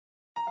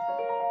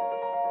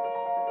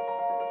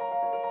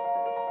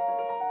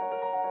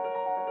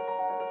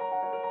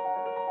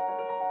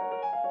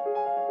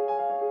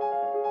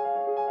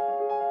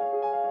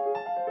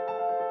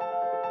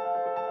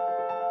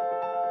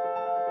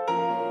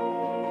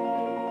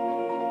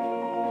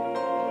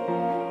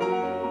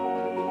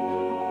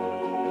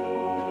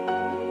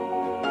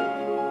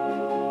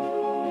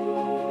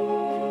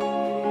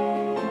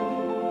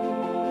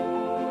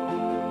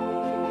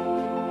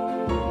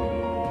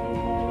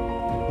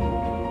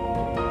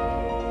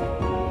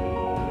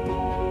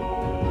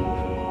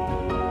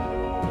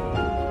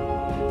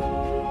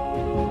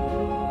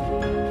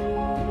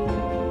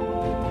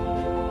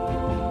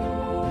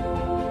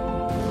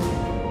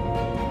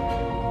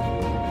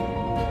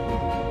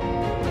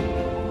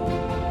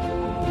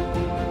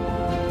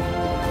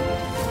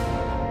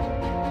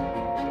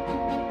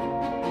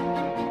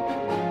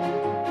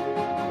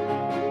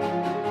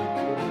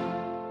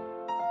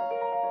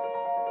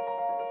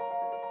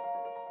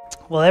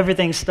Well,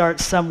 everything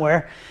starts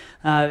somewhere,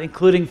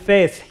 including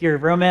faith. Your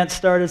romance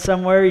started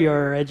somewhere,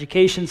 your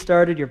education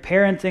started, your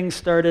parenting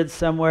started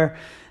somewhere,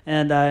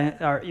 and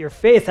your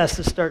faith has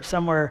to start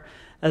somewhere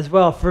as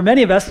well. For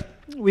many of us,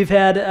 we've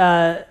had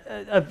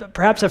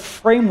perhaps a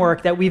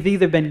framework that we've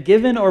either been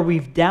given or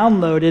we've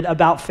downloaded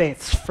about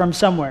faith from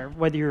somewhere,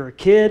 whether you were a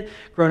kid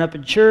growing up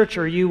in church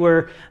or you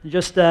were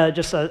just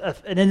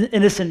an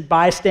innocent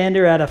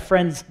bystander at a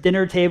friend's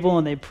dinner table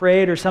and they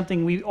prayed or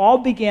something. We all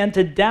began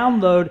to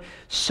download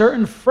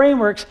certain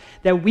frameworks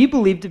that we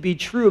believe to be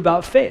true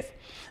about faith.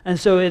 And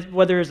so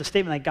whether it's a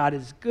statement like God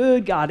is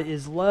good, God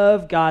is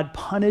love, God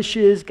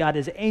punishes, God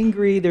is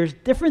angry, there's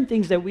different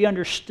things that we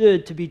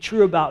understood to be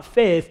true about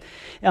faith.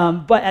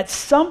 But at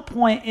some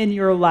point in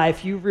your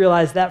life, you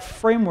realize that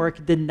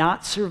framework did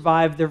not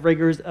survive the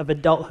rigors of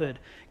adulthood.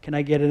 Can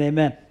I get an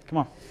amen?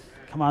 Come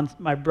on,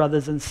 my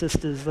brothers and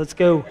sisters, let's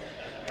go.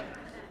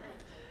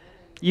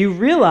 You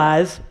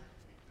realize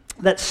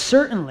that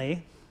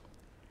certainly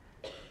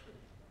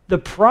the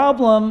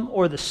problem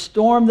or the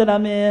storm that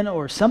I'm in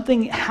or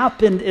something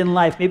happened in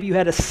life, maybe you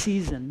had a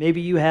season,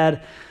 maybe you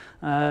had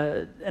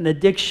an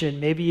addiction,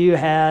 maybe you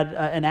had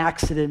an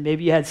accident,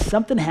 maybe you had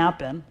something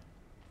happen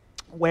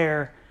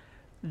where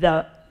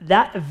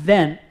that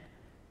event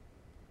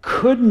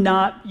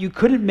you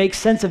couldn't make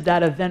sense of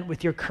that event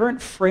with your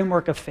current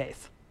framework of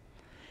faith.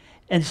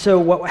 And so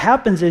what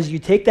happens is you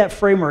take that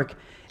framework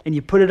and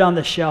you put it on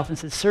the shelf and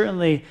say,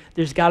 certainly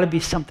there's got to be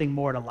something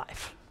more to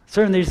life.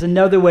 Certainly there's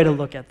another way to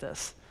look at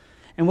this.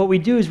 And what we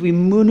do is we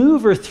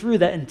maneuver through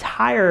that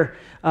entire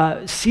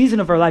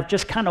season of our life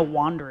just kind of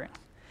wandering.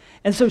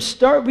 And so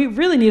we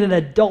really need an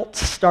adult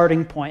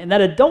starting point. And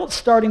that adult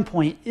starting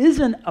point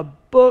isn't a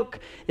book,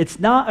 it's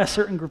not a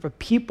certain group of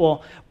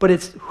people, but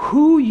it's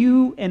who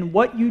you and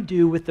what you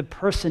do with the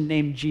person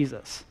named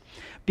Jesus.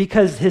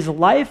 Because his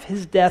life,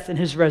 his death, and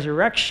his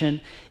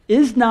resurrection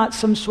is not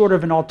some sort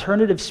of an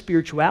alternative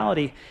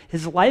spirituality.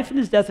 His life and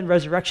his death and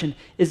resurrection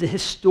is a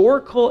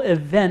historical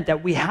event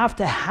that we have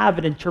to have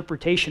an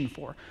interpretation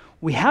for.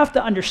 We have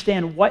to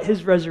understand what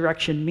his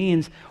resurrection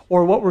means,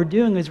 or what we're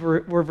doing is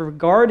we're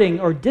regarding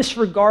or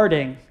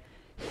disregarding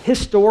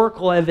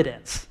historical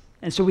evidence.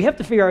 And so we have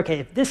to figure out, okay,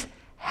 if this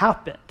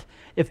happened,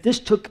 if this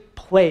took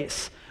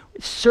place,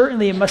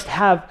 certainly it must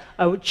have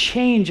a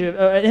change,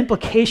 an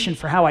implication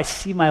for how I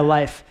see my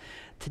life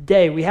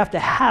today. We have to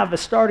have a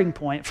starting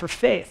point for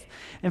faith.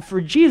 And for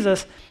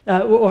Jesus,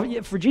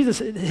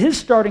 his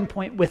starting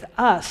point with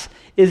us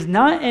is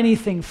not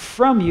anything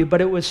from you, but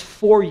it was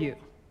for you.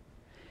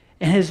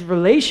 And his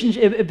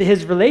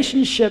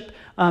relationship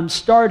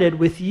started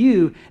with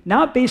you,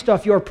 not based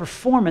off your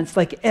performance,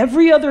 like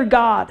every other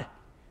god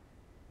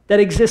that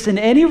exists in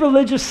any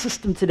religious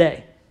system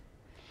today.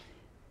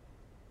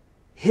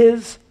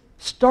 His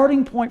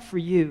starting point for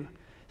you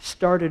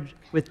started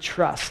with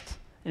trust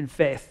and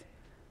faith.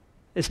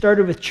 It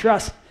started with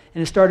trust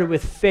and it started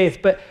with faith.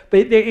 But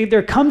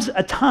there comes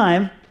a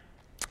time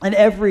in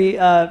every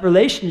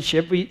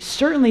relationship,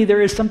 certainly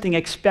there is something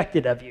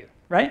expected of you,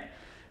 right?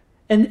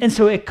 And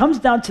so it comes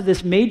down to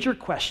this major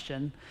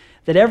question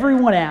that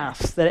everyone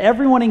asks, that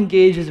everyone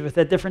engages with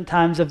at different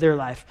times of their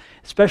life,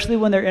 especially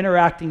when they're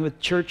interacting with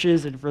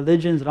churches and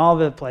religions and all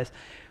over the place.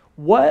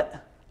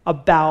 What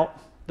about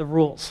the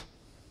rules?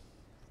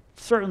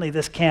 Certainly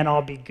this can't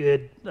all be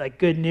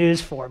good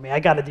news for me. I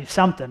got to do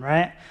something,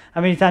 right? How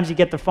many times you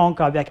get the phone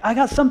call, be like, I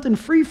got something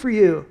free for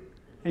you.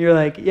 And you're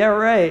like, yeah,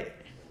 right.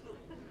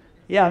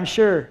 Yeah, I'm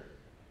sure.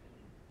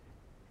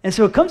 And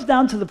so it comes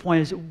down to the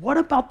point is, what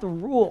about the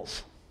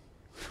rules?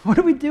 What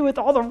do we do with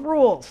all the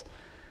rules?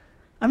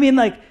 I mean,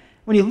 like,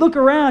 when you look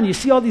around, you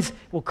see all these,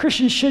 well,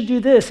 Christians should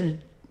do this,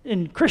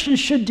 and Christians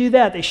should do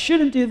that. They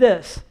shouldn't do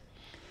this.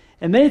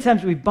 And many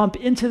times we bump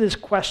into this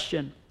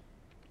question,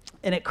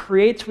 and it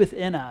creates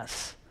within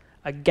us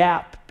a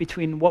gap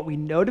between what we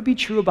know to be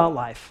true about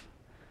life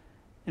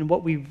and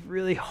what we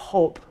really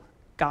hope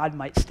God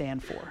might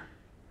stand for.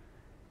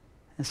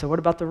 And so what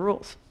about the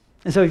rules?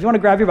 And so if you want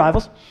to grab your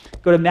Bibles,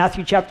 go to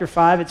Matthew chapter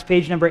 5. It's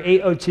page number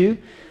 802.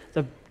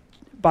 The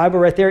Bible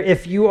right there.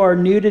 If you are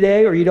new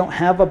today or you don't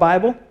have a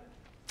Bible,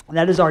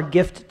 that is our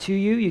gift to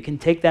you. You can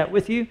take that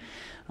with you.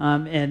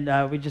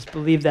 And we just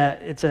believe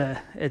that it's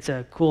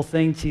a cool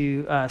thing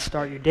to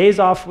start your days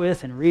off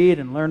with and read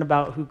and learn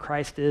about who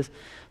Christ is.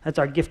 That's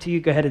our gift to you.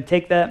 Go ahead and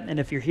take that. And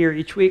if you're here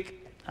each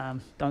week,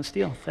 don't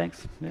steal.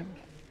 Thanks. Yeah.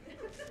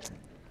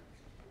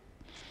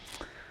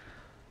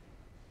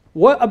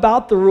 What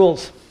about the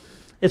rules?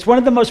 It's one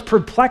of the most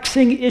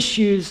perplexing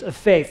issues of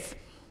faith.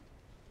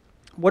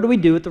 What do we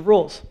do with the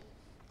rules?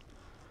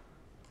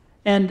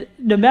 And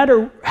no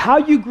matter how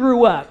you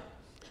grew up,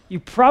 you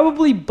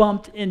probably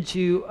bumped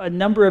into a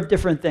number of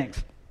different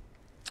things.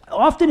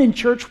 Often in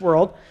church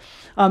world,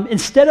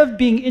 instead of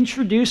being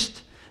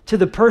introduced to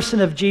the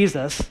person of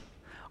Jesus,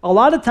 a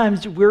lot of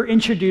times we're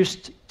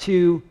introduced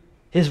to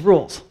his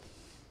rules.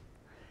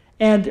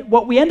 And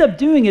what we end up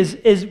doing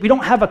is we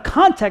don't have a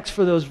context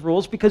for those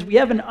rules because we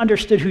haven't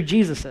understood who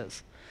Jesus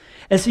is.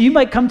 And so you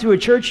might come to a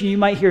church and you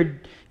might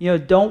hear,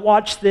 don't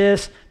watch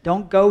this,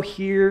 don't go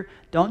here,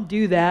 don't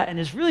do that, and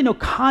there's really no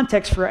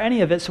context for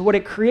any of it. So what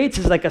it creates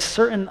is like a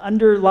certain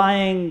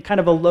underlying kind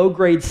of a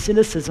low-grade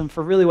cynicism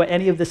for really what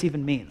any of this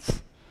even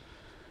means.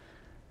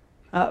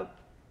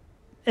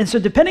 And so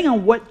depending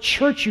on what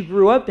church you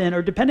grew up in,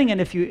 or depending on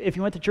if you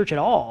went to church at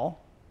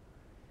all,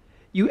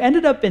 you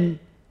ended up in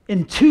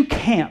two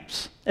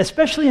camps,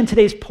 especially in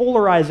today's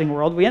polarizing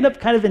world. We end up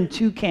kind of in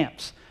two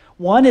camps.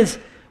 One is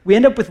we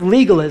end up with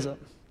legalism.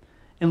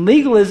 And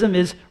legalism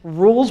is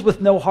rules with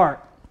no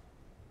heart.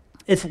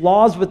 It's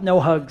laws with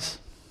no hugs.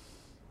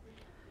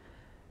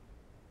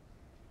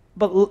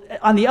 But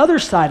on the other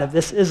side of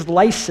this is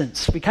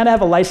license. We kind of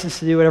have a license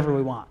to do whatever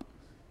we want.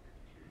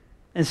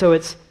 And so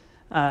it's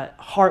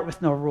heart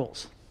with no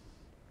rules.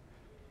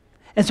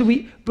 And so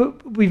we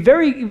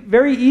very,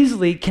 very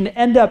easily can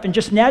end up and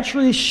just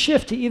naturally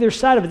shift to either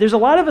side of it. There's a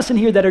lot of us in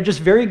here that are just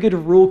very good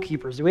rule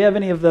keepers. Do we have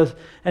any of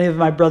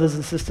my brothers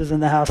and sisters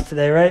in the house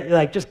today, right? You're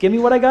like, just give me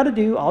what I got to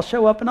do. I'll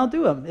show up and I'll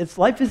do them.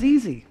 Life is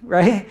easy,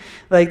 right?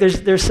 Like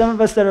there's some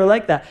of us that are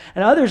like that.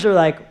 And others are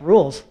like,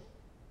 rules.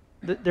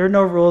 There are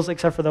no rules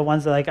except for the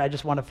ones that like, I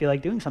just want to feel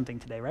like doing something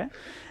today, right?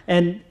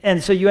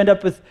 And so you end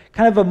up with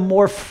kind of a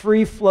more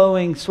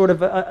free-flowing sort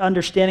of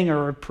understanding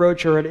or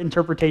approach or an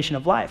interpretation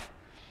of life.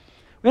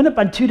 We end up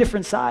on two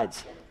different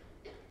sides,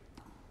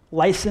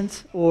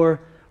 license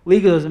or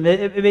legalism.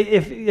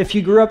 If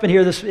you grew up in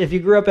here, if you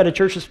grew up at a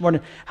church this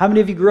morning, how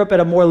many of you grew up at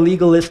a more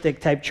legalistic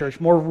type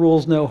church, more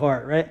rules, no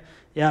heart, right?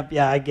 Yeah,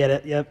 I get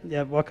it.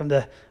 Yep. Welcome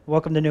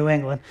to New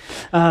England.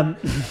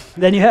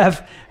 Then you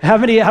have how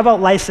about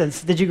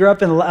license? Did you grow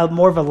up in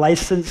more of a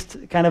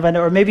licensed kind of,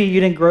 or maybe you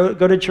didn't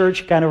go to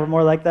church, kind of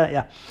more like that?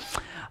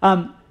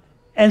 Yeah.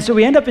 And so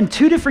we end up in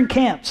two different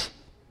camps.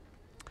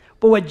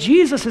 But what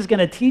Jesus is going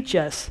to teach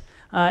us,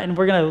 and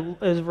we're going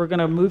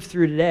to move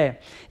through today,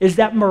 is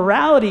that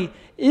morality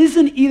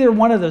isn't either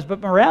one of those, but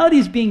morality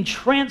is being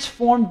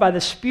transformed by the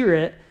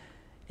Spirit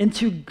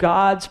into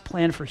God's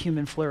plan for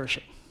human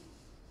flourishing.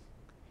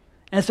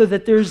 And so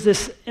that there's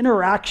this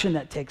interaction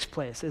that takes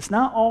place. It's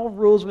not all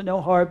rules with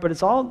no heart, but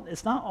it's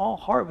not all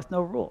heart with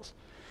no rules.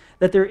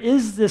 That there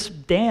is this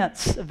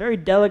dance, a very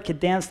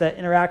delicate dance that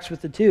interacts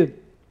with the two.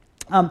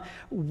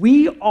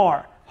 We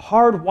are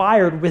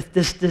hardwired with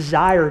this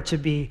desire to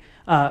be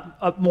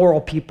a moral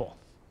people.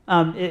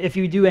 If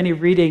you do any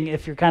reading,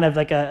 if you're kind of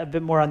like a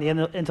bit more on the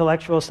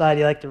intellectual side,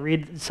 you like to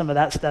read some of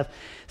that stuff,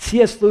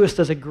 C.S. Lewis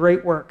does a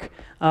great work.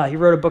 He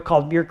wrote a book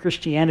called Mere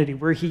Christianity,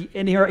 where he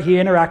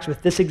interacts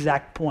with this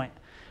exact point.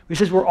 He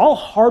says we're all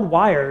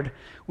hardwired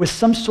with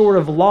some sort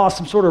of law,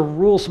 some sort of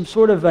rule, some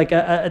sort of like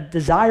a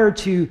desire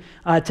to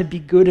be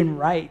good and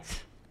right.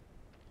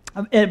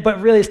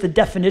 But really, it's the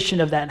definition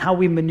of that and how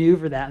we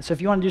maneuver that. And so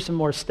if you want to do some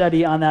more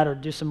study on that or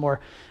do some more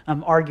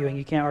arguing,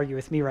 you can't argue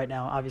with me right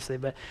now, obviously,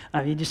 but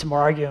you do some more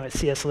arguing with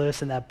C.S.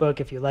 Lewis in that book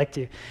if you'd like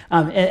to.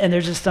 And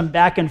there's just some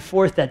back and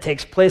forth that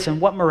takes place in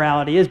what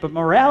morality is. But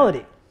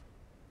morality,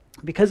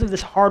 because of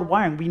this hard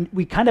wiring,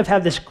 we kind of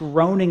have this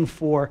groaning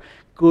for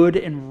good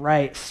and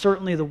right.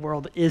 Certainly the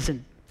world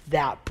isn't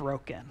that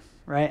broken,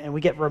 right? And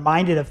we get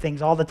reminded of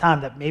things all the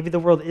time that maybe the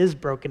world is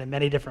broken in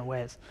many different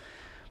ways.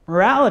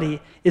 Morality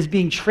is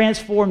being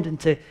transformed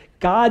into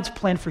God's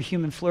plan for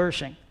human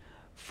flourishing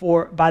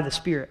by the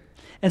Spirit.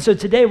 And so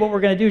today what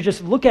we're going to do is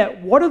just look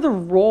at what are the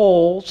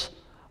roles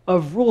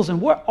of rules and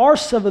what are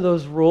some of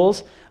those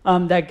rules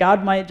that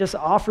God might just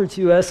offer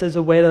to us as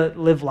a way to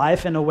live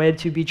life and a way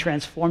to be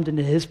transformed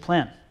into His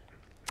plan.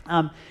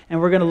 And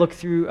we're going to look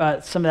through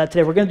some of that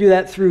today. We're going to do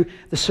that through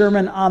the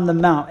Sermon on the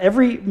Mount.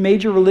 Every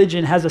major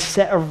religion has a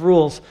set of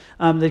rules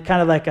that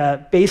kind of like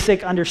a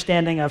basic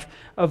understanding of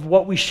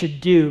what we should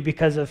do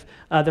because of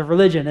the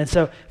religion. And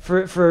so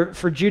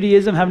for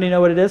Judaism, how many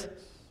know what it is?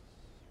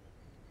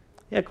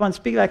 Yeah, come on,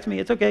 speak back to me.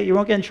 It's okay. You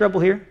won't get in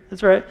trouble here.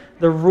 That's all right.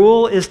 The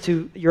rule is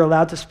you're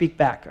allowed to speak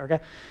back, okay?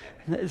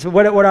 So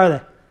what are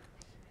they?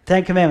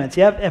 10 Commandments,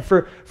 yep. And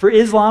for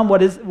Islam,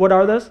 what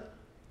are those?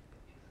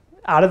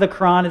 Out of the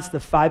Quran, it's the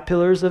 5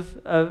 pillars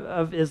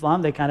of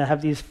Islam. They kind of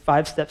have these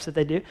 5 steps that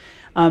they do.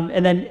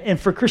 And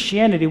for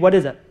Christianity, what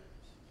is it?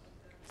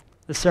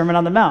 The Sermon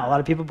on the Mount. A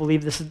lot of people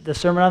believe this is the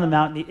Sermon on the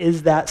Mount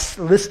is that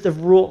list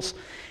of rules.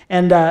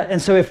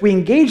 And so if we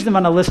engage them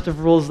on a list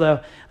of rules, though,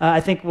 I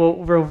think we'll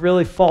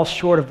really fall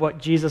short of what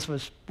Jesus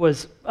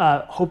was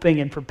hoping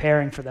and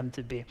preparing for them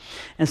to be.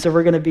 And so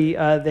we're going to be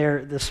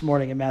there this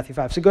morning in Matthew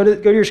 5. So go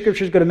to your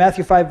scriptures, go to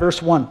Matthew 5,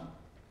 verse 1.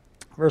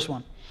 Verse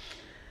 1.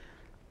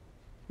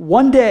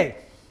 One day,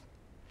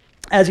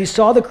 as he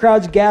saw the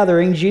crowds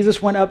gathering,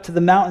 Jesus went up to the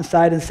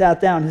mountainside and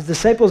sat down. His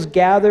disciples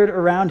gathered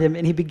around him,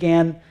 and he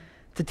began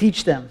to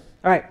teach them.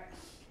 All right,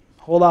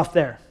 hold off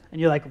there.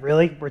 And you're like,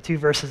 really? We're 2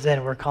 verses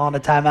in. We're calling a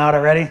timeout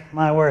already?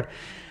 My word.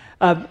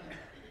 The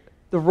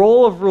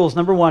role of rules,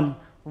 number 1,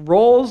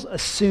 roles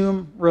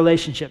assume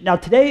relationship. Now,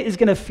 today is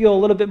going to feel a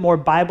little bit more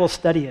Bible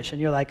study-ish,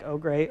 and you're like, oh,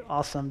 great,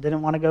 awesome,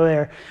 didn't want to go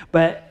there.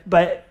 But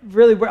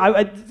really,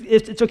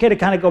 it's okay to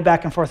kind of go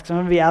back and forth, because I'm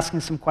going to be asking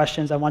some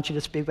questions. I want you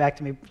to speak back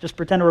to me. Just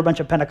pretend we're a bunch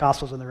of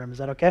Pentecostals in the room. Is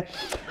that okay?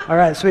 All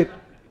right, sweet.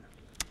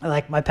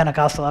 Like my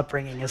Pentecostal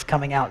upbringing is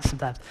coming out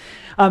sometimes.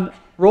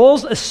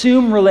 Roles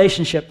assume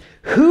relationship.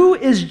 Who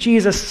is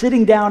Jesus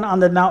sitting down on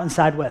the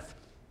mountainside with?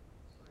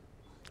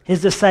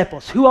 His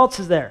disciples. Who else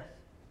is there?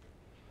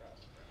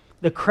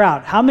 The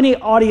crowd. How many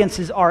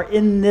audiences are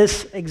in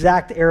this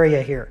exact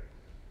area here?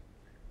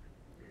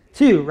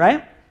 2,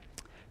 right?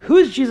 Who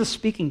is Jesus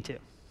speaking to?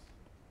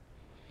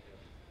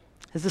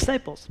 His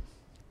disciples.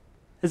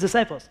 His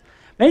disciples.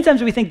 Many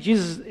times we think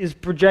Jesus is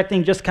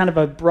projecting just kind of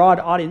a broad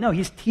audience. No,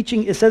 he's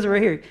teaching, it says it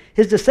right here.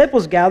 His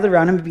disciples gathered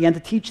around him and began to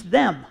teach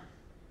them.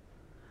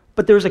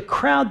 But there was a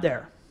crowd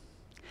there.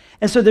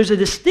 And so there's a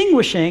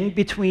distinguishing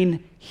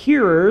between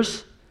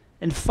hearers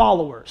and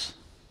followers.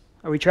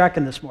 Are we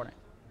tracking this morning?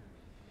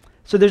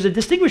 So there's a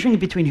distinguishing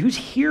between who's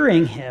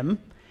hearing him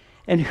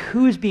and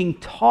who's being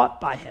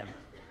taught by him.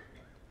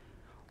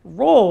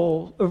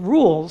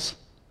 Rules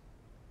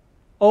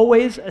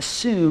always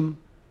assume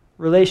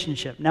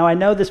relationship. Now, I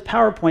know this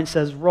PowerPoint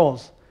says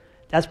roles.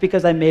 That's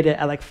because I made it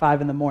at like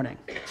 5 in the morning.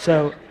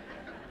 So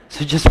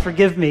just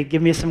forgive me.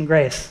 Give me some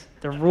grace.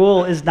 The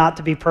rule is not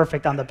to be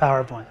perfect on the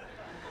PowerPoint.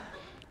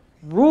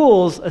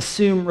 Rules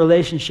assume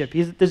relationship.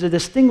 There's a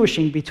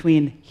distinguishing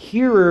between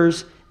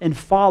hearers and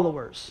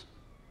followers.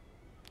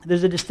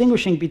 There's a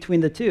distinguishing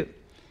between the two.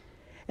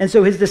 And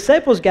so his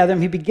disciples gather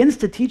him, he begins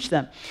to teach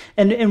them.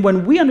 And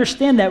when we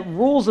understand that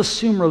rules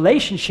assume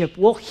relationship,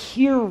 we'll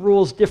hear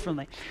rules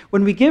differently.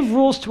 When we give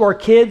rules to our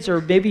kids,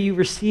 or maybe you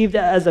received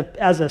as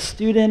a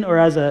student or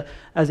as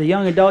a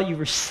young adult, you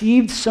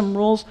received some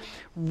rules.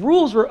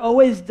 Rules were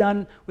always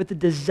done with the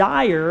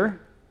desire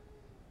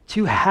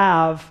to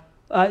have,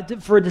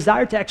 for a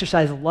desire to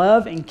exercise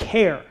love and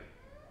care.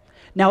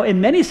 Now, in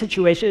many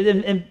situations,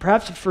 and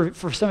perhaps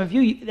for some of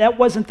you, that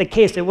wasn't the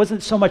case. It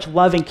wasn't so much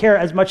love and care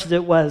as much as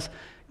it was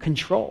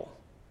control.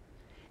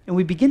 And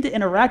we begin to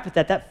interact with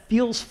that. That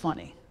feels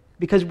funny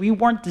because we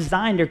weren't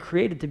designed or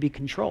created to be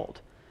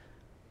controlled.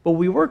 But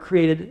we were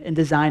created and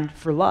designed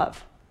for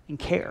love and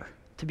care,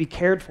 to be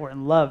cared for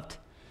and loved.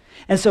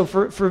 And so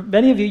for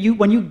many of you,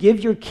 when you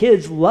give your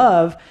kids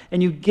love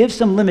and you give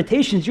some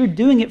limitations, you're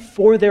doing it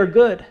for their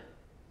good.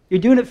 You're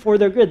doing it for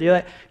their good. You're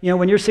like,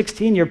 when you're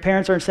 16, your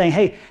parents aren't saying,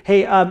 hey,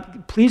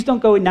 please don't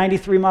go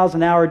 93 miles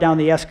an hour down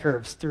the S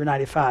curves through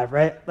 95,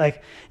 right?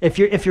 Like, if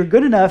you're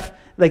good enough,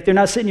 like they're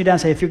not sitting you down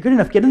saying, if you're good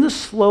enough, get in the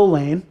slow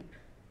lane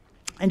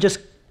and just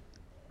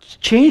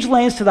change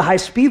lanes to the high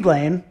speed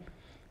lane,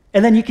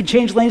 and then you can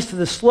change lanes to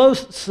the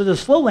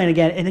slow lane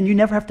again, and then you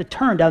never have to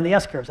turn down the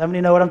S curves. How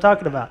many know what I'm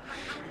talking about?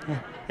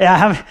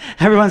 Yeah,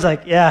 everyone's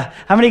like, yeah.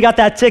 How many got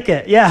that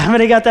ticket? Yeah, how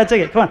many got that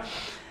ticket? Come on.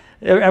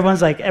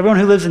 Everyone's like, everyone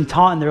who lives in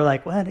Taunton, they're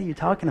like, what are you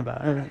talking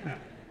about?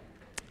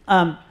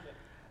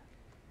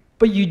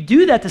 But you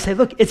do that to say,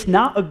 look, it's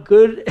not a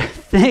good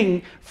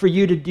thing for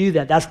you to do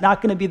that. That's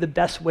not going to be the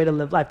best way to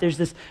live life. There's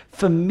this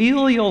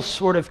familial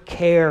sort of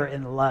care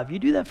and love. You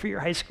do that for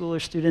your high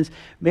schooler students.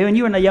 Maybe when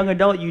you were a young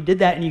adult, you did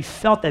that and you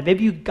felt that.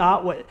 Maybe you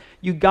got what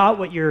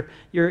your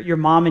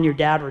mom and your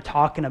dad were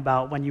talking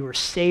about when you were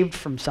saved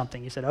from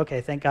something. You said,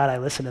 okay, thank God I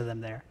listened to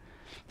them there.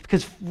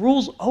 Because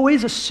rules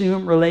always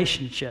assume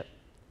relationship.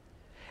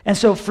 And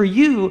so for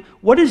you,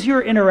 what is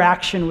your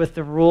interaction with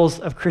the rules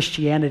of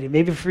Christianity?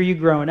 Maybe for you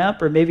growing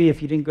up, or maybe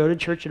if you didn't go to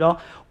church at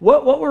all,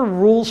 what were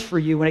rules for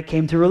you when it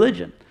came to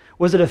religion?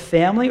 Was it a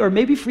family, or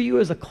maybe for you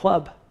as a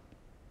club?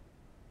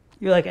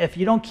 You're like, if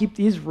you don't keep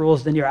these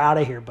rules, then you're out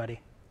of here, buddy.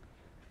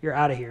 You're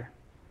out of here.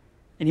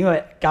 And you know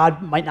what?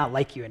 God might not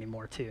like you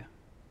anymore, too.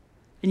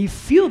 And you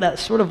feel that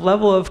sort of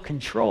level of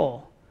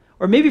control.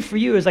 Or maybe for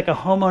you, it's like a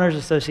homeowners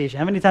association.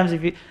 How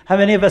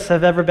many of us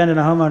have ever been in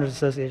a homeowners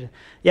association?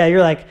 Yeah,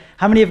 you're like,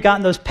 how many have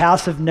gotten those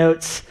passive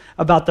notes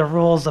about the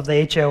rules of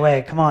the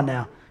HOA? Come on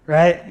now,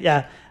 right?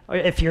 Yeah.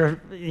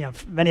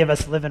 If many of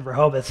us live in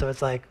Rehoboth, so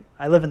it's like,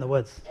 I live in the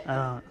woods.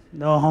 No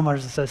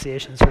homeowners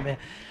associations for me.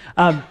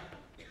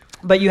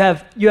 But you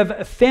have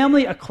a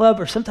family, a club,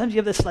 or sometimes you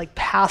have this like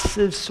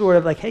passive sort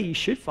of like, hey, you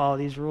should follow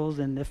these rules,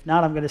 and if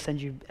not, I'm going to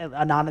send you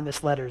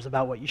anonymous letters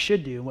about what you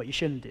should do and what you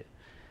shouldn't do.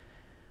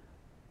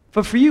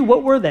 But for you,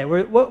 what were they?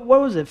 What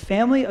was it?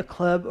 Family, a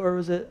club, or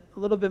was it a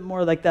little bit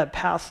more like that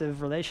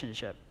passive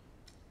relationship?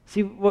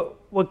 See,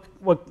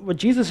 what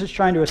Jesus is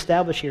trying to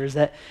establish here is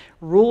that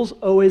rules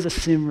always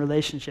assume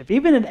relationship.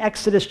 Even in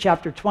Exodus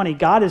chapter 20,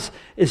 God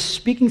is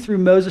speaking through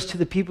Moses to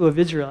the people of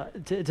Israel,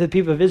 to the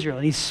people of Israel,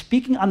 and he's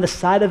speaking on the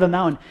side of a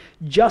mountain,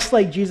 just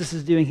like Jesus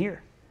is doing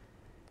here.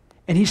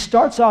 And he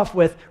starts off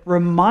with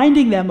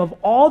reminding them of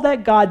all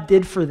that God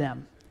did for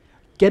them,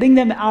 getting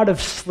them out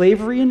of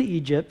slavery in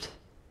Egypt,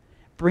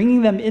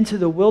 bringing them into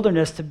the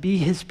wilderness to be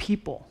his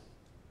people.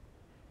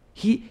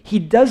 He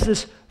does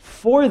this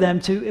for them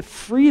to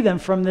free them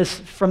from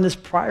this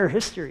prior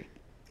history.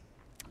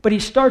 But he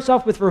starts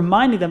off with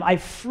reminding them, I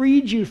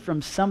freed you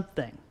from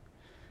something.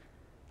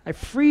 I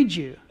freed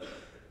you.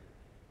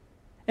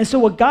 And so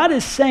what God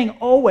is saying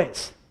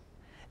always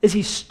is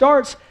he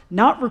starts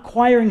not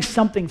requiring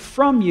something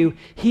from you,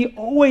 he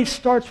always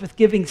starts with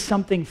giving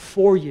something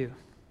for you.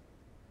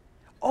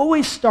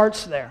 Always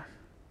starts there.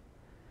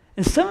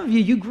 And some of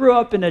you grew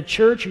up in a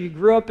church, or you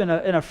grew up in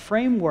a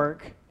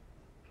framework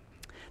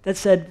that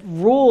said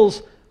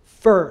rules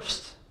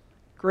first,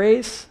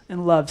 grace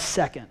and love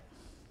second.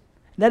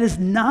 That is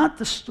not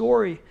the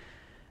story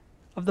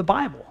of the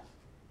Bible.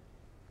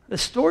 The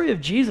story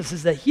of Jesus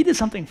is that he did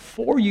something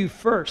for you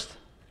first,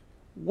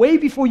 way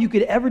before you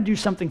could ever do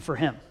something for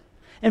him.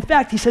 In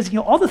fact, he says,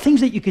 all the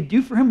things that you could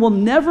do for him will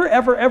never,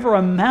 ever, ever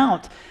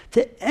amount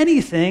to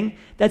anything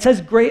that's as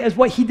great as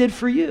what he did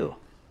for you.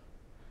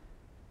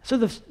 So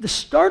the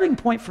starting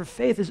point for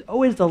faith is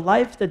always the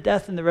life, the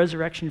death, and the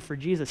resurrection for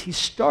Jesus. He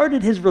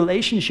started his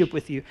relationship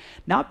with you,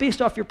 not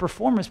based off your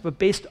performance, but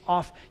based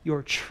off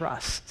your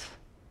trust,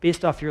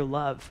 based off your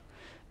love,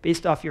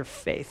 based off your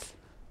faith.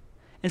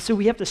 And so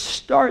we have to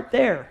start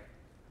there.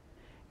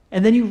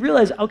 And then you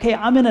realize, okay,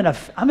 I'm in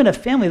a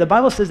family. The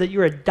Bible says that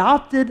you're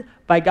adopted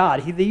by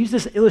God. They use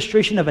this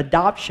illustration of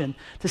adoption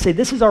to say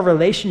this is our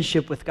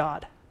relationship with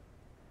God.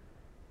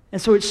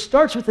 And so it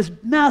starts with this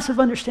massive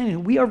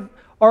understanding. We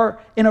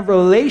are in a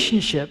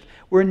relationship.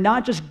 We're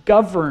not just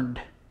governed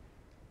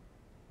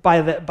by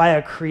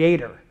a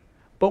creator,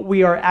 but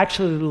we are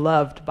actually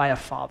loved by a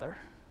father.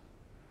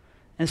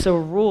 And so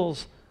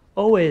rules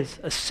always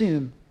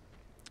assume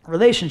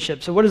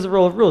relationship. So what is the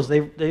role of rules?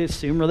 They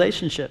assume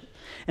relationship.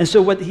 And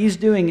so what he's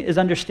doing is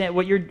understand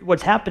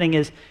what's happening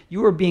is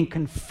you are being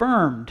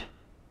confirmed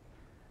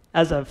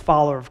as a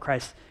follower of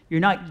Christ. You're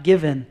not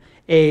given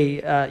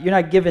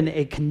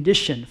a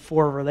condition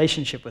for a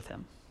relationship with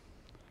him.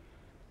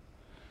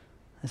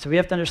 And so we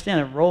have to understand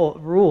that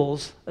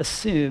rules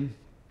assume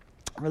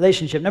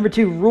relationship. Number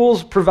 2,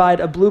 rules provide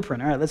a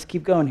blueprint. All right, let's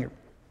keep going here.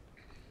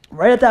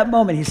 Right at that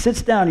moment, he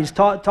sits down, he's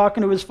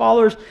talking to his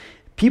followers.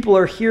 People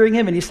are hearing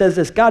him, and he says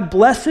this: God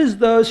blesses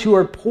those who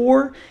are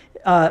poor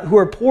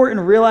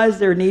and realize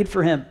their need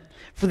for him,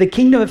 for the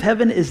kingdom of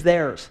heaven is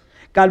theirs.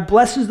 God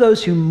blesses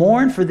those who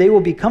mourn, for they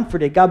will be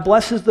comforted. God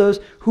blesses those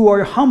who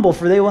are humble,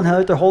 for they will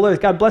inherit the whole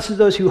earth. God blesses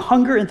those who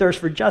hunger and thirst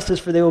for justice,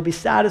 for they will be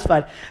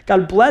satisfied.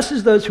 God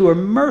blesses those who are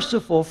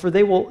merciful, for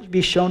they will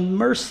be shown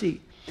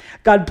mercy.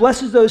 God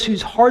blesses those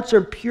whose hearts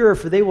are pure,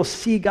 for they will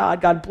see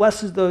God. God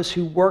blesses those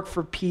who work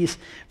for peace,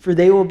 for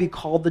they will be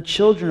called the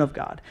children of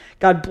God.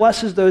 God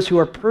blesses those who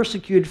are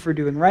persecuted for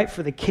doing right,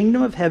 for the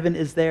kingdom of heaven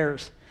is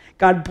theirs.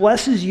 God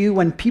blesses you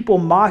when people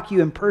mock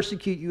you and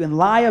persecute you and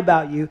lie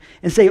about you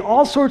and say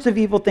all sorts of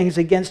evil things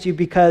against you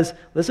because,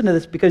 listen to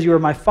this, because you are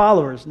my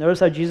followers. Notice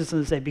how Jesus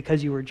doesn't say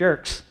because you were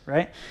jerks,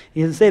 right?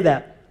 He doesn't say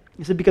that.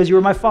 He said because you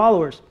were my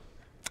followers.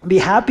 Be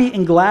happy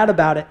and glad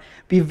about it.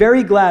 Be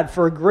very glad,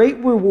 for a great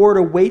reward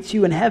awaits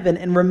you in heaven.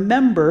 And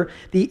remember,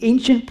 the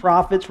ancient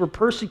prophets were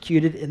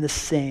persecuted in the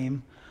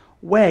same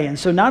way. And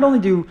so not only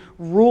do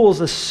rules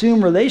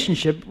assume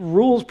relationship,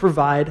 rules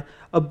provide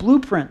a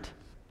blueprint.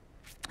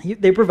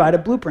 They provide a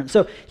blueprint.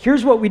 So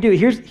here's what we do.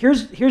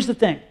 Here's the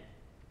thing.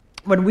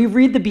 When we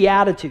read the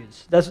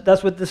Beatitudes,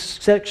 that's what this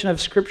section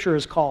of Scripture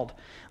is called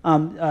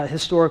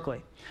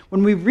historically.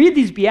 When we read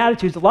these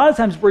Beatitudes, a lot of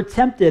times we're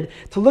tempted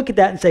to look at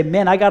that and say,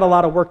 man, I got a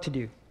lot of work to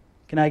do.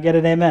 Can I get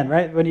an amen,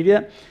 right? When you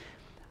do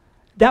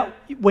that?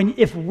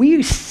 If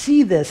we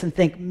see this and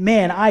think,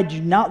 man, I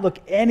do not look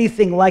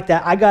anything like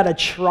that, I got to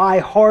try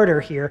harder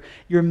here,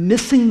 you're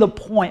missing the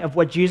point of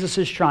what Jesus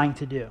is trying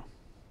to do.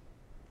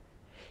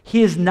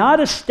 He is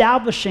not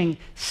establishing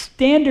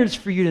standards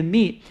for you to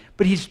meet,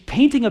 but he's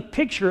painting a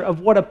picture of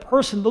what a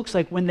person looks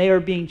like when they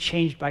are being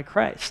changed by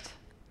Christ.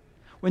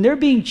 When they're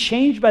being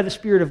changed by the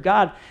Spirit of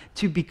God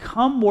to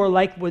become more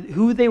like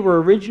who they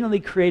were originally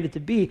created to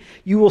be,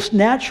 you will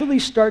naturally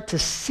start to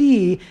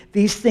see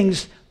these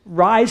things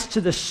rise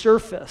to the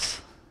surface.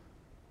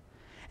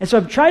 And so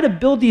I'm trying to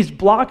build these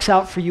blocks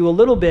out for you a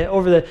little bit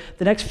over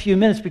the next few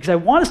minutes because I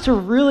want us to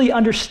really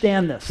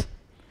understand this.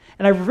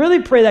 And I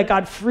really pray that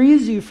God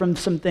frees you from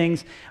some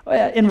things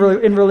in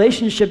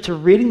relationship to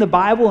reading the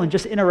Bible and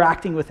just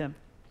interacting with him.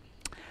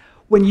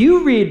 When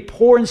you read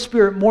poor in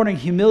spirit, mourning,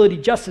 humility,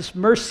 justice,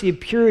 mercy,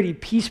 purity,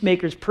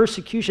 peacemakers,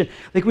 persecution,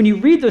 like when you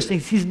read those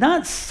things, he's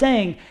not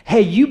saying,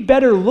 hey, you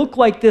better look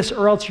like this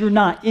or else you're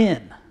not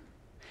in.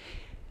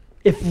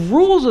 If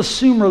rules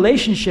assume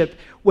relationship,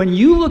 when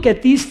you look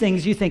at these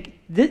things, you think,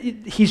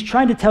 he's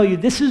trying to tell you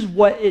this is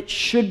what it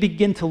should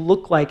begin to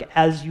look like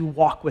as you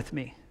walk with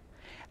me,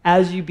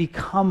 as you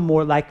become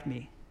more like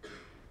me.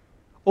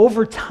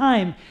 Over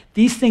time,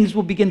 these things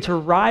will begin to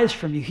rise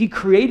from you. He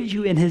created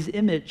you in his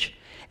image.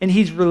 And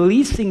he's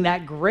releasing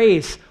that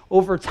grace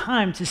over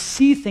time to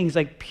see things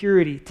like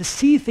purity, to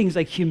see things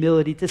like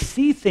humility, to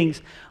see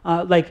things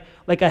like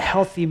a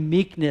healthy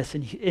meekness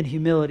and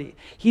humility.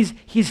 He's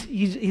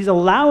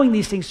allowing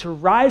these things to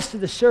rise to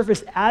the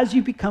surface as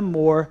you become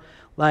more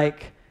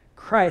like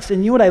Christ.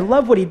 And you know what I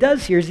love what he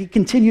does here is he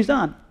continues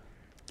on.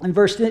 In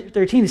verse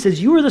 13, he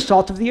says, you are the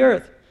salt of the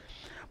earth.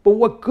 But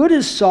what good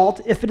is salt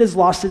if it has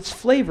lost its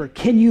flavor?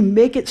 Can you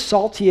make it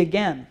salty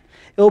again?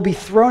 It will be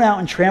thrown out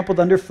and trampled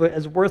underfoot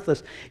as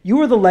worthless.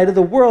 You are the light of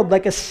the world,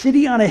 like a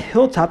city on a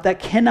hilltop that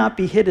cannot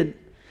be hidden.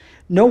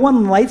 No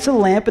one lights a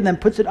lamp and then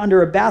puts it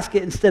under a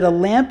basket. Instead, a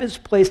lamp is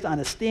placed on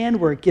a stand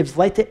where it gives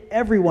light to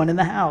everyone in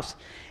the house.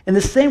 In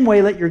the same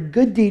way, let your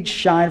good deeds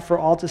shine for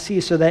all to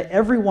see, so that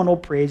everyone will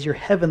praise your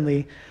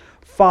heavenly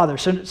Father.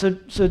 So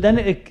then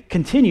it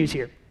continues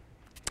here.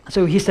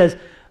 So he says,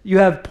 you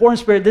have poor in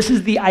spirit. This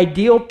is the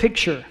ideal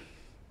picture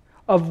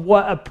of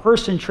what a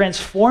person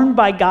transformed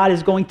by God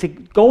is going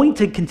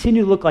to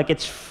continue to look like.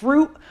 It's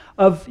fruit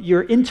of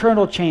your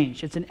internal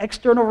change. It's an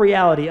external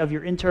reality of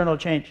your internal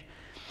change.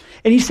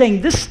 And he's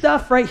saying this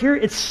stuff right here,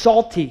 it's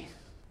salty.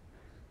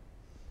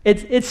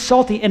 It's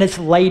salty and it's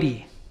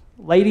lighty.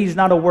 Lighty is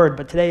not a word,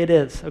 but today it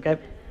is, okay?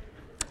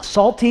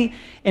 Salty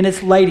and it's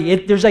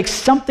lighty. There's like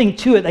something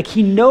to it. Like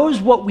he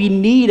knows what we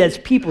need as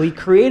people. He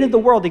created the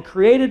world. He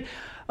created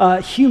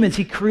humans.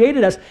 He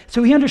created us.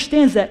 So he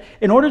understands that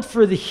in order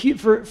for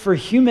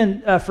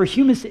humans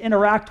to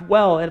interact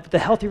well and with a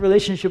healthy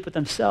relationship with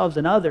themselves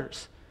and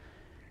others,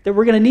 that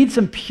we're going to need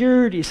some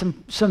purity,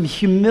 some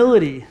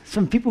humility,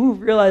 some people who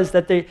realize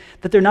that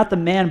they're not the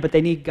man, but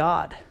they need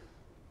God.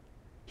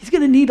 He's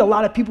going to need a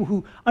lot of people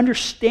who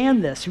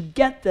understand this, who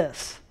get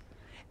this.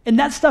 And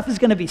that stuff is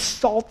going to be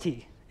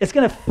salty. It's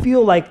going to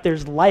feel like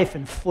there's life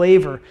and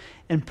flavor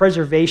and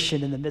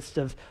preservation in the midst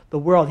of the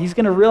world. He's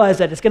going to realize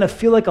that it's going to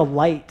feel like a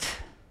light.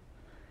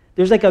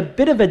 There's like a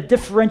bit of a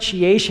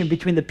differentiation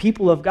between the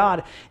people of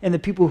God and the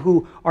people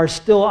who are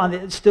still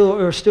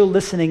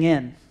listening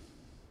in.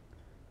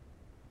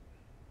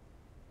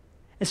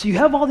 And so you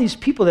have all these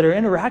people that are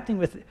interacting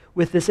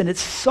with this, and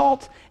it's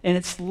salt and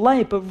it's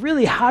light, but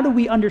really, how do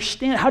we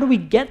understand? How do we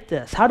get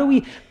this? How do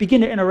we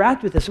begin to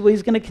interact with this? Well,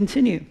 he's going to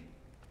continue.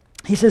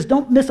 He says,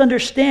 don't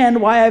misunderstand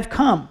why I've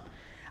come.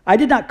 I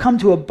did not come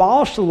to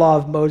abolish the law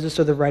of Moses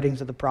or the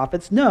writings of the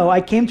prophets. No,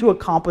 I came to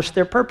accomplish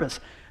their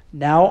purpose.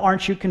 Now,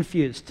 aren't you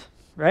confused,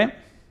 right?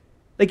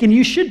 Like, and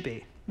you should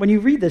be. When you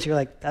read this, you're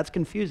like, that's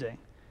confusing.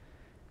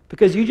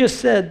 Because you just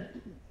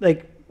said,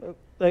 okay,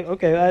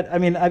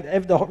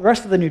 the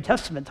rest of the New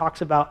Testament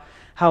talks about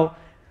how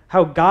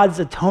God's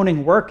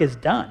atoning work is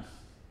done.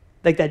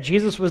 Like that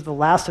Jesus was the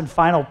last and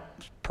final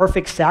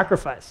perfect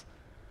sacrifice.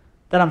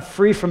 That I'm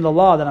free from the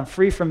law, that I'm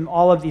free from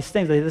all of these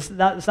things. Like this is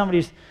not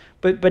somebody's,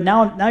 but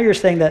now you're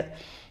saying that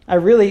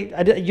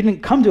you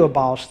didn't come to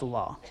abolish the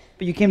law,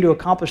 but you came to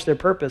accomplish their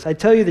purpose. I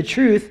tell you the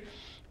truth,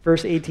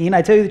 verse 18,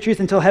 I tell you the truth,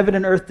 until heaven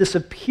and earth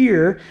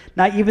disappear,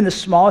 not even the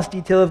smallest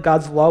detail of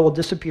God's law will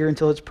disappear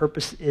until its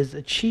purpose is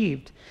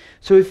achieved.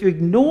 So if you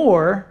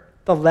ignore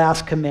the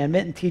last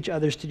commandment and teach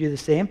others to do the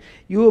same,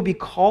 you will be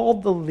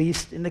called the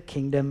least in the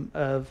kingdom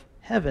of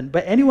heaven.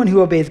 But anyone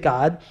who obeys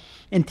God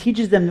and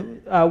teaches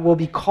them will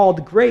be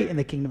called great in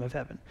the kingdom of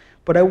heaven.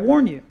 But I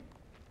warn you,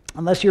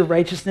 unless your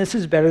righteousness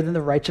is better than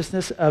the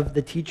righteousness of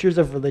the teachers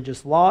of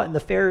religious law and the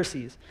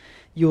Pharisees,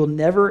 you will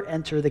never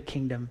enter the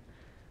kingdom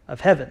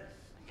of heaven.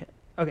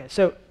 Okay,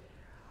 so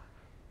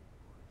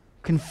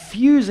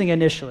confusing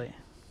initially,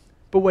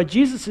 but what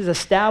Jesus is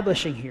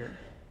establishing here,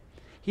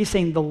 he's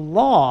saying the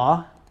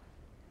law,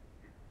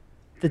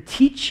 the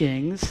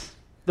teachings,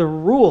 the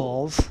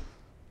rules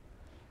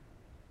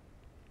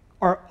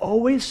are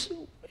always,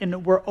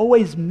 and we're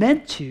always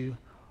meant to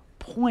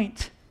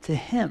point to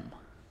him.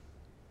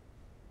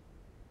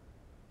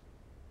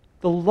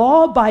 The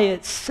law by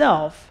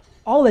itself,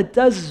 all it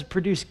does is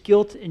produce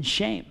guilt and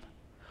shame.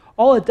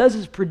 All it does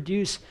is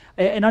produce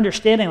an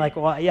understanding like,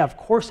 well, yeah, of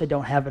course I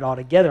don't have it all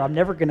together. I'm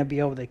never going to be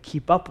able to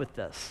keep up with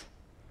this.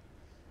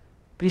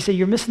 But he said,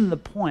 you're missing the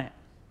point.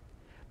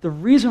 The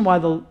reason why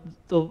the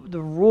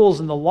rules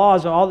and the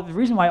laws are the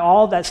reason why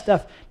all of that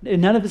stuff,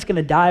 none of it's going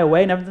to die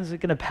away, none of it's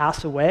going to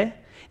pass away,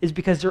 is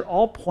because they're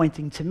all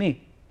pointing to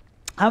me.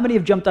 How many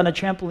have jumped on a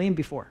trampoline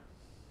before?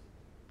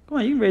 Come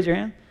on, you can raise your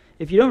hand.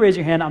 If you don't raise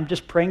your hand, I'm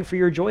just praying for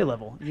your joy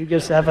level. You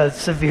just have a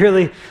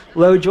severely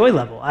low joy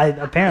level.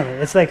 Apparently,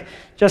 it's like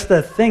just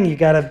a thing you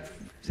gotta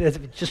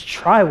just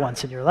try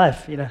once in your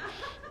life, you know.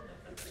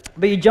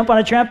 But you jump on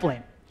a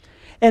trampoline,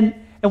 and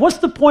what's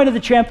the point of the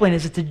trampoline?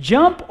 Is it to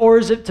jump, or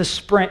is it to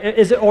spring?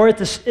 Is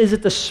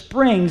it the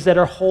springs that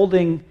are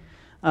holding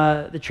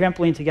the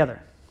trampoline together?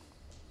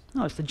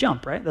 No, it's to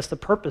jump, right? That's the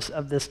purpose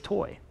of this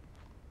toy.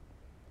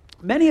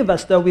 Many of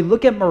us, though, we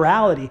look at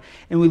morality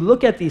and we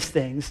look at these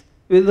things.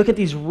 We look at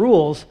these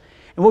rules,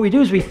 and what we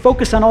do is we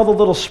focus on all the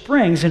little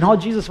springs, and all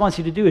Jesus wants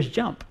you to do is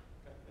jump.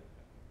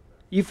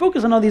 You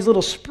focus on all these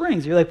little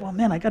springs. You're like, well,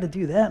 man, I got to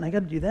do that, and I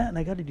got to do that, and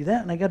I got to do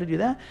that, and I got to do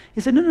that.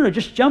 He said, no,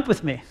 just jump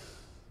with me.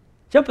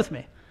 Jump with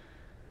me.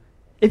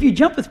 If you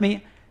jump with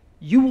me,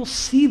 you will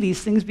see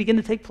these things begin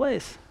to take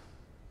place.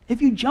 If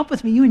you jump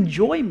with me, you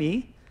enjoy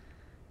me,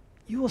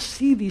 you will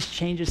see these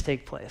changes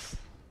take place.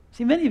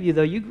 See, many of you,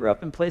 though, you grew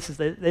up in places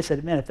that they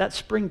said, man, if that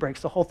spring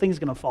breaks, the whole thing's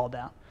going to fall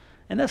down.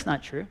 And that's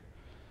not true.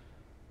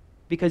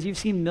 Because you've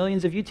seen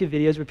millions of YouTube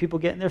videos where people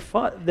getting their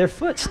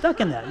foot stuck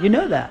in that. You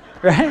know that,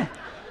 right?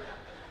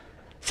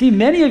 See,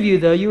 many of you,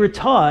 though, you were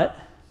taught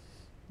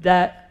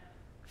that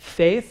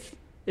faith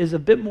is a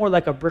bit more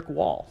like a brick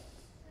wall.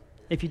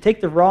 If you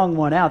take the wrong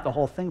one out, the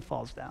whole thing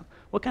falls down.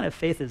 What kind of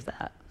faith is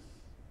that?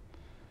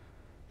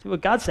 See,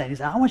 what God's saying is,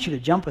 I want you to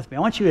jump with me.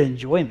 I want you to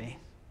enjoy me.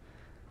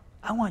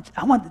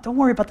 Don't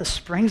worry about the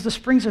springs. The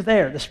springs are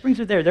there. The springs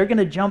are there. They're going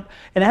to jump.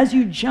 And as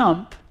you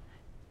jump,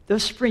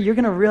 you're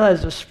going to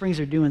realize those springs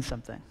are doing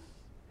something.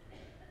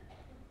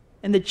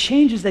 And the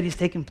changes that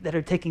that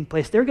are taking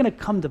place, they're going to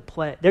come to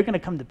play. They're going to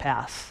come to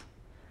pass.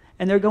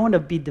 And they're going to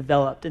be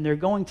developed, and they're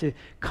going to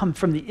come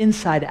from the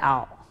inside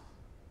out.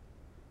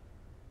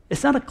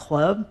 It's not a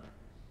club.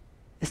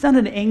 It's not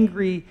an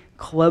angry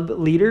club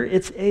leader.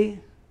 It's a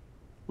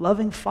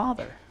loving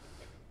father.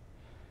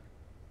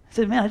 I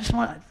said, man, I just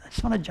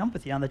want to jump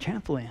with you on the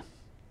trampoline.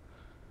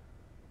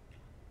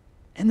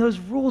 And those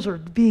rules are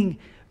being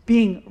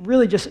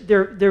really just,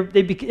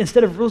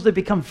 instead of rules, they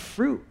become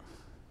fruit.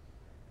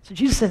 So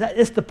Jesus said,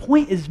 the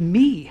point is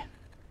me.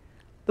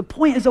 The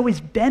point has always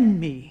been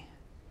me.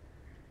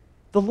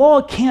 The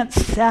law can't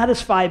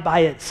satisfy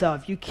by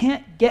itself. You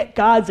can't get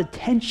God's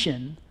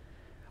attention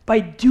by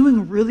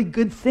doing really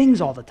good things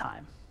all the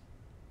time.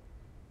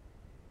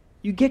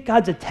 You get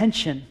God's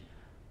attention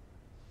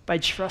by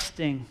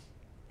trusting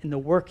in the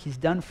work he's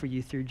done for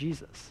you through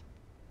Jesus.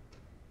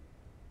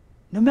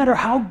 No matter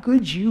how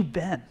good you've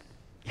been,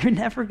 you're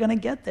never going to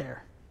get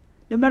there.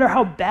 No matter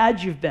how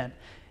bad you've been,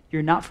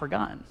 you're not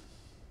forgotten.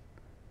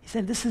 He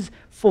said this is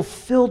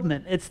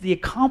fulfillment. It's the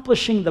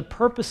accomplishing the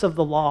purpose of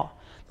the law.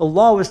 The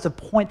law was to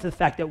point to the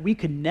fact that we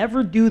could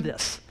never do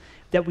this,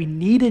 that we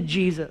needed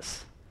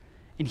Jesus.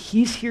 And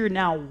he's here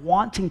now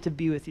wanting to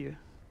be with you,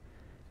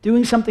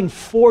 doing something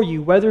for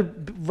you, whether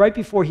right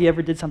before he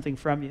ever did something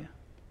from you.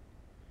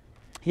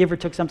 He ever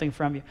took something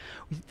from you.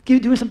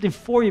 Doing something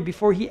for you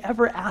before he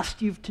ever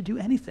asked you to do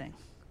anything.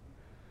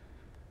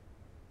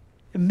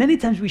 And many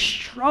times we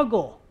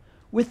struggle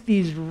with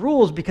these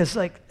rules because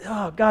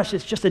oh gosh,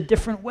 it's just a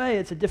different way.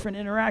 It's a different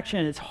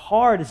interaction. It's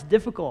hard. It's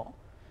difficult.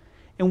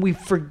 And we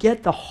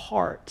forget the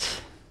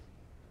heart.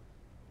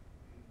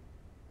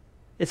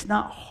 It's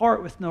not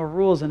heart with no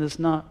rules, and it's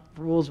not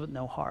rules with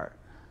no heart.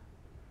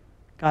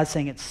 God's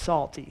saying it's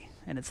salty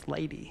and it's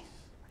lady.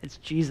 It's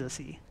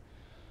Jesus-y.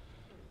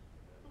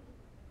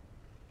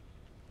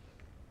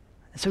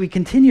 So he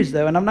continues,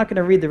 though, and I'm not going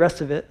to read the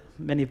rest of it.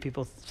 Many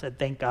people said,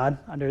 thank God,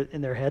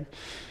 in their head.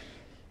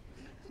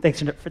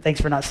 Thanks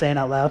for not saying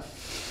out loud.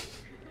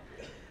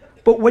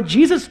 But what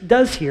Jesus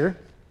does here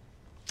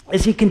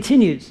is he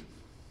continues,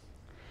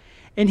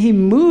 and he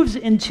moves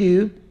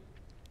into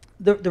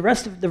the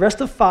rest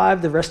of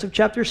 5, the rest of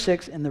chapter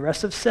 6, and the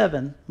rest of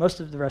 7, most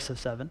of the rest of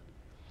 7,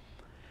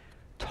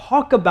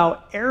 talk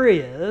about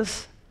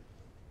areas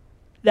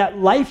that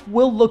life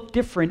will look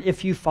different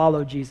if you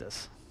follow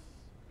Jesus.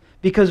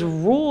 Because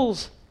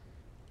rules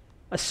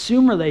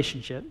assume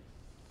relationship.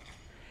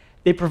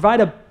 They provide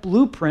a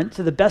blueprint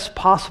to the best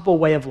possible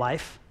way of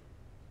life.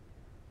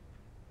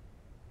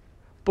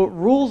 But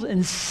rules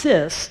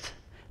insist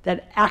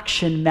that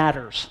action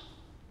matters.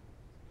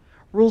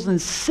 Rules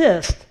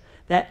insist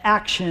that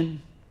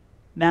action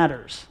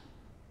matters.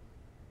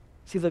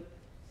 See, look,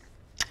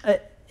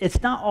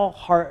 it's not all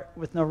heart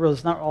with no rules.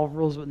 It's not all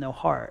rules with no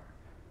heart.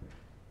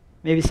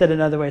 Maybe said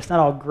another way, it's not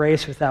all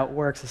grace without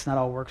works. It's not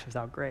all works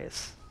without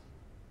grace.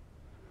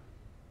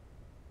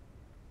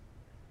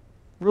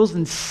 Rules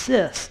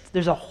insist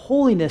there's a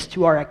holiness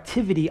to our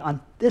activity on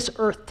this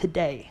earth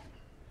today.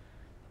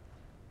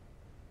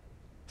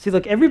 See,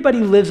 look,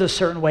 everybody lives a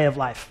certain way of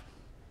life.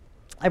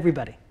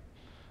 Everybody.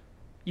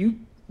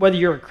 Whether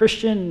you're a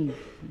Christian,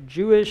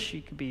 Jewish,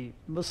 you could be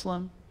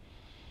Muslim,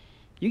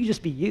 you can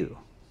just be you.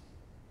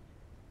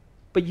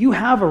 But you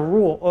have a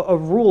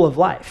rule of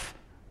life.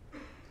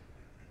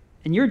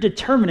 And you're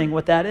determining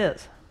what that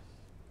is.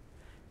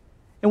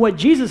 And what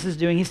Jesus is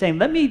doing, he's saying,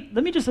 let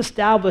me just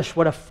establish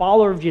what a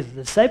follower of Jesus, a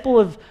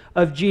disciple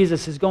of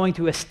Jesus is going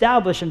to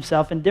establish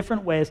himself in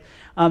different ways,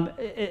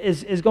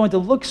 is going to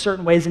look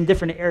certain ways in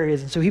different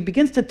areas. And so he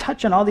begins to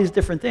touch on all these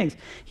different things.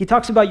 He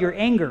talks about your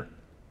anger.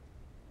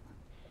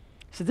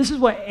 So this is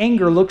what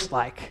anger looks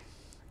like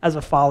as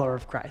a follower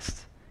of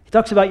Christ. He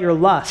talks about your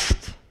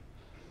lust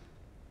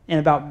and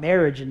about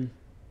marriage and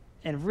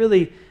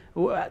really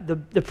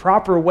the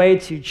proper way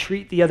to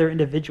treat the other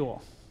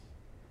individual.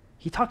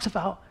 He talks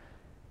about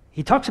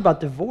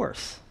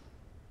divorce.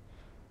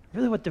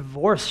 Really what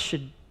divorce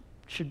should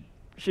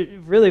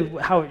really,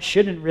 how it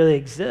shouldn't really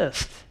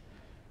exist.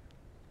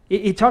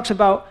 He talks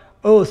about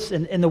oaths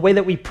and the way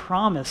that we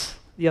promise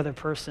the other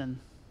person.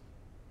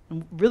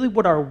 And really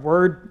what our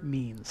word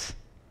means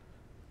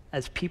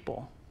as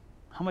people.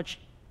 How much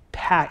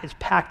is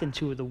packed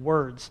into the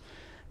words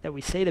that we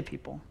say to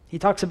people. He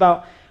talks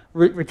about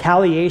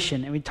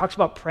retaliation, and he talks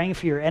about praying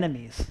for your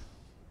enemies.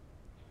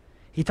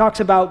 He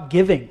talks about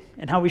giving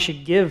and how we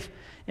should give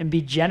and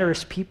be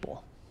generous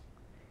people.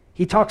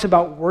 He talks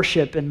about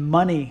worship and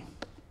money.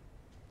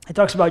 He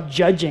talks about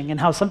judging and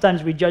how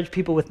sometimes we judge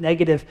people with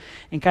negative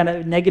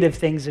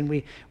things, and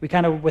we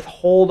kind of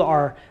withhold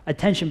our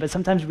attention, but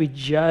sometimes we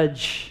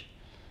judge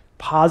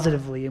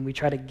positively and we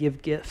try to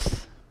give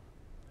gifts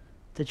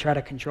to try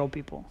to control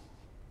people.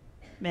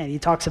 Man, he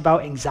talks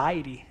about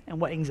anxiety and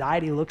what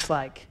anxiety looks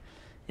like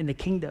in the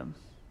kingdom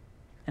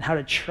and how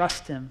to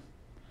trust him.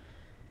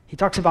 He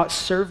talks about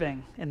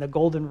serving and the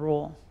golden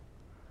rule.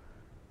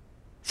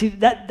 See,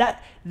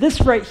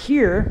 this right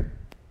here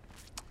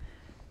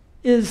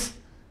is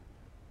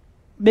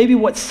maybe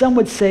what some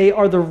would say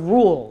are the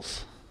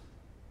rules.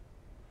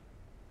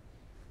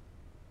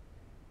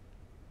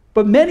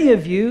 But many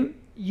of you,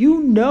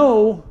 you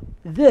know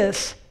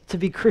this to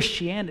be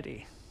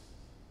Christianity.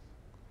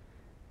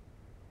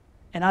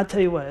 And I'll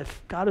tell you what,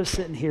 if God was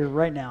sitting here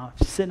right now,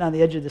 sitting on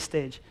the edge of the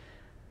stage,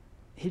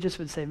 he just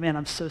would say, man,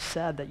 I'm so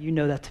sad that you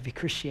know that to be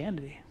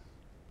Christianity.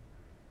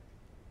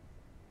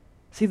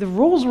 See, the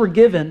rules were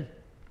given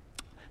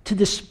to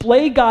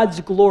display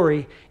God's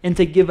glory and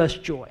to give us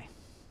joy.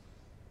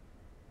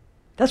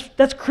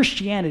 That's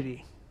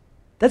Christianity.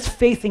 That's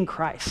faith in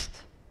Christ.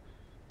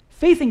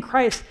 Faith in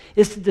Christ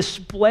is to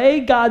display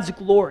God's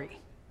glory,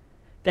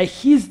 that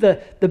he's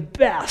the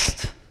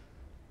best,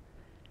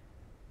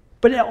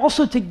 but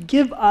also to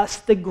give us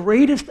the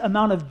greatest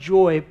amount of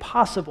joy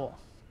possible.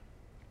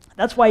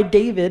 That's why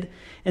David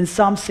in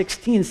Psalm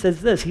 16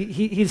 says this.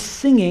 He's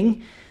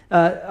singing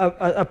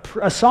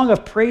a song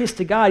of praise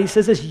to God. He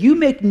says this, you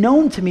make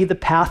known to me the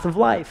path of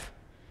life.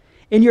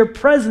 In your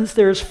presence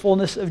there is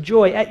fullness of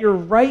joy. At your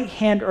right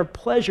hand are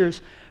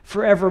pleasures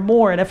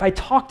forevermore. And if I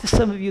talk to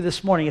some of you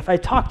this morning, if I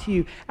talk to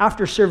you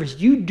after service,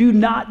 you do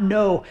not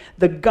know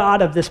the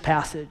God of this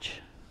passage.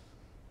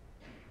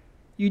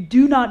 You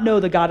do not know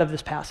the God of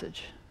this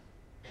passage.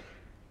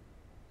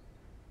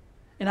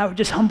 And I would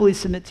just humbly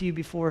submit to you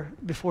before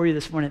you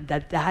this morning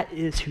that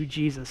is who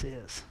Jesus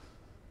is.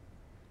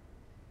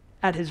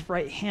 At his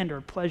right hand are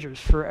pleasures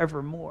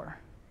forevermore.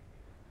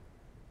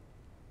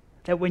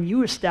 That when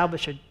you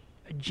establish a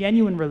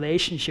genuine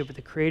relationship with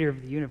the creator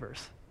of the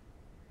universe,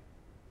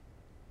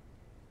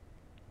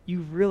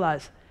 you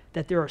realize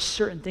that there are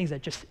certain things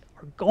that just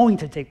are going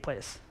to take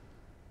place.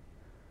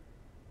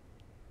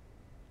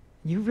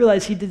 You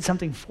realize he did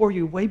something for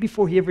you way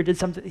before he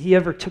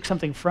ever took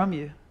something from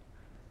you.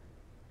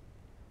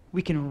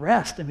 We can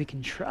rest and we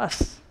can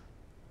trust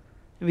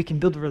and we can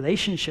build a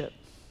relationship.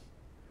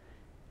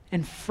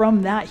 And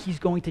from that, he's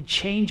going to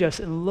change us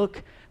and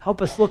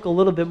help us look a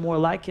little bit more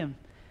like him.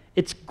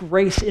 It's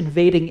grace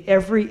invading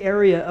every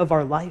area of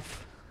our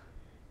life.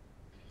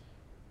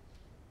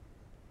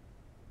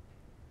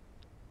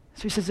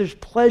 So he says there's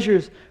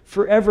pleasures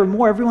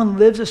forevermore. Everyone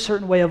lives a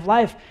certain way of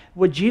life.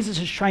 What Jesus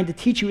is trying to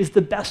teach you is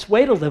the best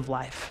way to live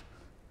life.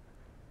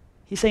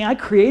 He's saying, I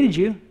created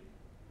you.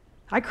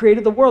 I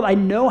created the world. I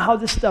know how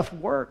this stuff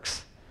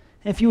works.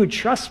 And if you would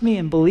trust me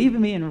and believe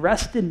in me and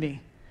rest in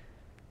me,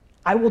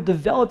 I will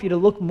develop you to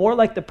look more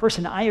like the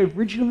person I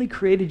originally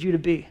created you to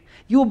be.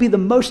 You will be the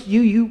most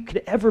you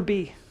could ever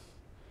be.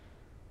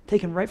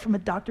 Taken right from a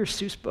Dr.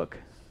 Seuss book.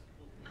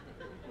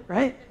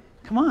 Right?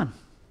 Come on.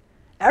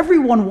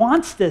 Everyone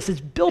wants this. It's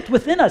built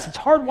within us. It's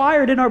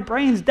hardwired in our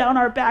brains, down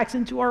our backs,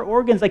 into our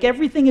organs. Like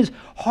everything is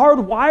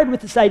hardwired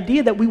with this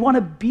idea that we want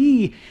to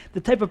be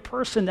the type of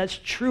person that's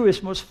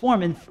truest, most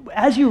form. And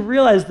as you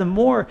realize, the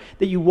more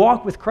that you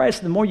walk with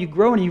Christ, the more you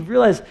grow and you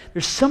realize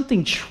there's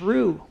something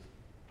true.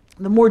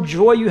 The more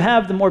joy you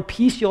have, the more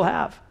peace you'll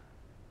have.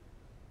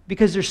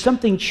 Because there's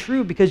something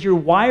true, because you're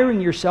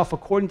wiring yourself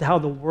according to how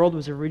the world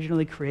was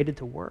originally created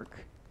to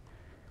work.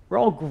 We're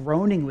all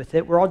groaning with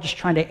it. We're all just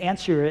trying to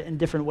answer it in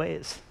different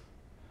ways.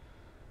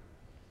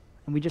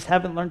 And we just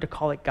haven't learned to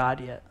call it God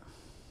yet.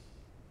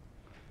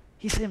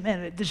 He said,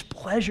 man, there's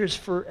pleasures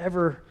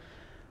forevermore.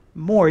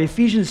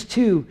 Ephesians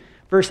 2,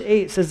 verse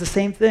 8 says the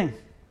same thing.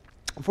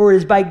 For it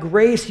is by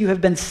grace you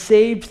have been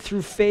saved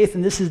through faith,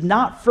 and this is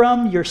not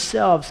from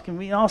yourselves. Can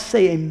we all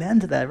say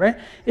amen to that, right?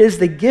 It is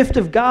the gift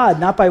of God,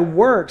 not by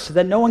works, so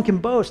that no one can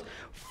boast.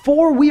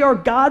 For we are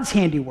God's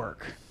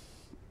handiwork.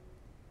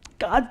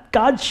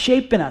 God's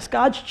shaping us.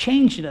 God's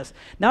changing us.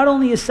 Not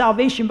only is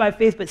salvation by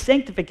faith, but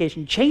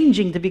sanctification,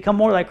 changing to become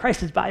more like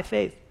Christ, is by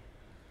faith.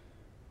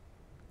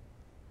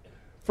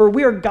 For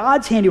we are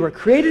God's handiwork,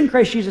 created in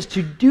Christ Jesus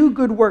to do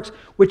good works,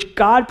 which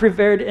God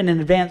prepared in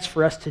advance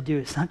for us to do.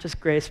 It's not just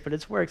grace, but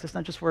it's works. It's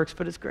not just works,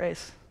 but it's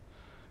grace.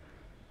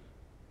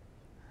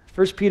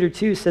 1 Peter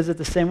 2 says it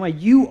the same way.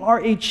 You are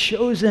a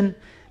chosen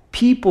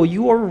people.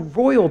 You are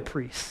royal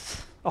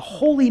priests, a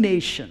holy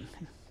nation,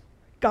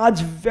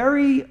 God's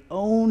very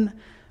own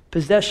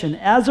possession.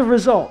 As a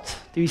result,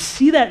 do you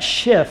see that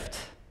shift?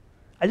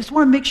 I just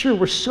want to make sure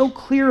we're so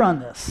clear on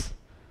this,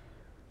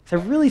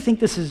 because I really think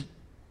this is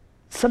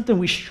something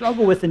we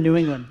struggle with in New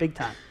England big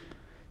time.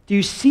 Do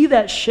you see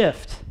that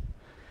shift?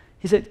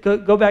 He said,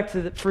 go back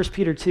to 1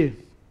 Peter 2. It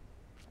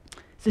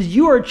says,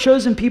 you are a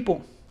chosen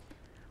people,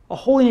 a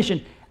holy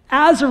nation.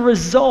 As a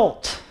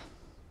result,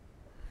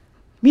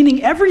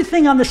 meaning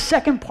everything on the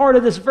second part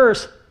of this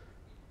verse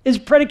is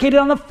predicated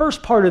on the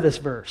first part of this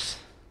verse.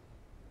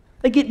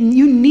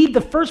 You need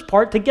the first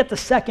part to get the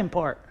second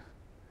part.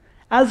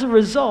 As a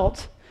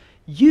result,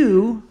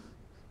 you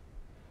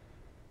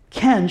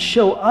can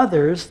show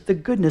others the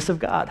goodness of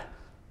God.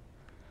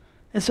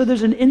 And so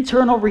there's an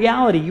internal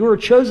reality. You are a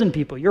chosen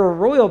people. You're a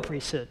royal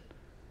priesthood.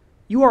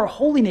 You are a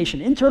holy nation.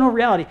 Internal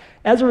reality.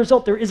 As a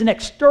result, there is an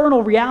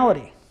external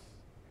reality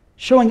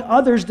showing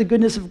others the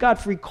goodness of God,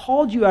 for he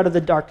called you out of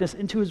the darkness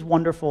into his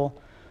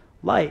wonderful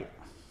light.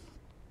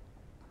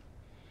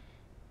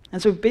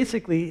 And so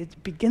basically,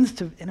 it begins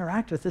to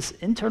interact with this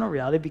internal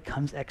reality,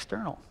 becomes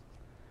external.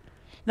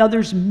 Now,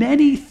 there's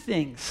many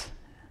things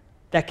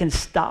that can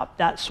stop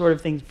that sort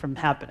of thing from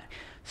happening.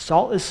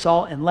 Salt is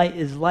salt and light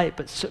is light,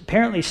 but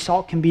apparently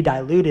salt can be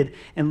diluted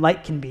and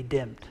light can be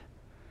dimmed.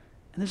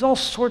 And there's all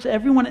sorts,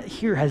 everyone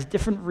here has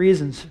different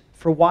reasons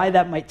for why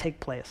that might take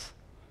place.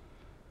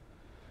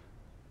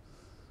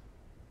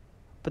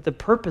 But the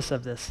purpose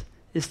of this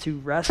is to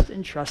rest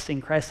and trust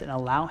in Christ and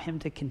allow him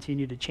to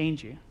continue to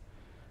change you.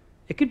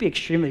 It could be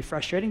extremely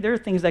frustrating. There are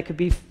things that could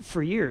be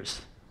for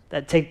years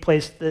that take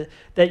place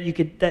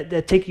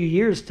that take you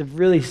years to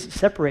really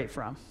separate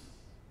from.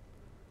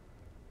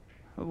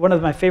 One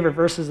of my favorite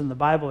verses in the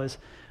Bible is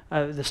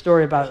the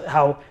story about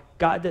how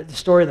God, the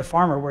story of the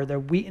farmer, where the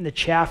wheat and the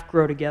chaff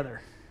grow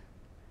together,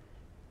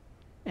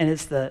 and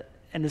it's the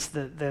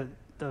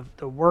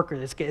worker,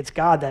 it's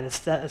God that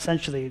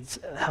essentially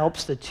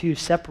helps the two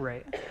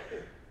separate.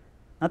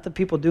 Not the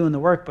people doing the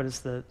work, but it's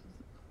the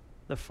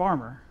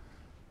farmer.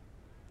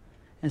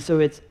 And so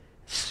it's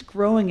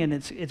growing and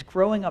it's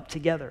growing up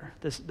together,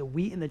 the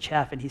wheat and the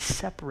chaff, and he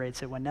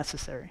separates it when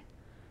necessary.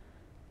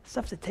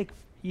 Stuff that takes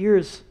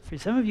years. For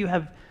some of you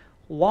have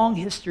long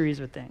histories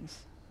with things.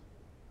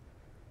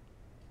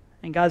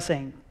 And God's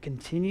saying,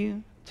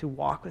 continue to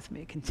walk with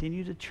me,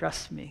 continue to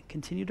trust me,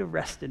 continue to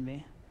rest in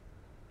me.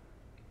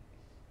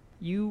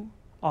 You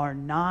are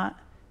not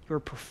your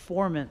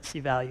performance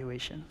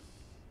evaluation.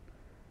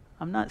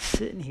 I'm not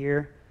sitting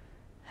here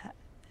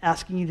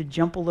asking you to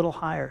jump a little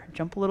higher.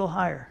 Jump a little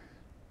higher.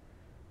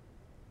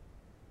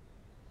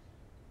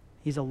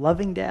 He's a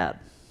loving dad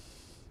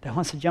that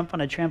wants to jump on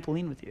a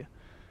trampoline with you.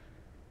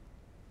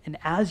 And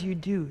as you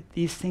do,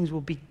 these things will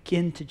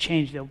begin to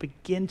change. They'll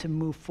begin to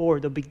move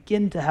forward. They'll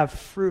begin to have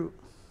fruit.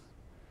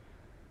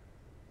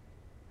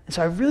 And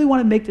so I really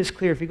want to make this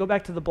clear. If you go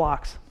back to the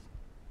blocks,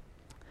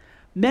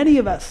 many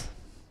of us,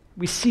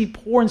 we see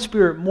poor in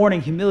spirit,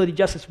 mourning, humility,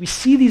 justice. We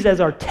see these as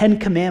our 10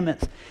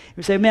 commandments.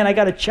 We say, man, I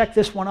got to check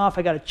this one off.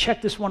 I got to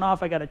check this one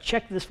off. I got to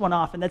check this one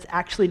off. And that's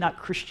actually not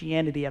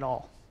Christianity at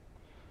all.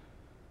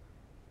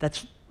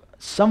 That's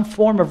some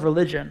form of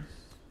religion,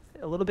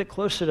 a little bit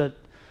closer to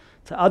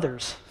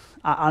others,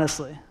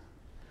 honestly.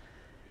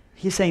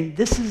 He's saying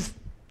this is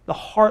the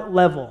heart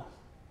level.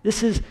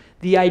 This is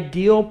the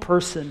ideal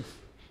person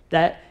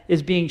that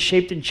is being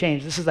shaped and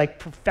changed. This is like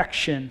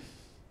perfection.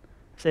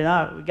 Say,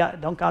 no,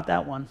 don't got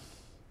that one.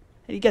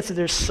 And he gets it,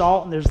 there's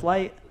salt and there's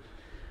light.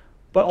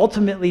 But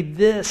ultimately,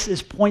 this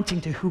is pointing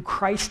to who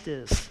Christ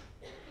is.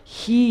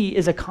 He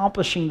is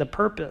accomplishing the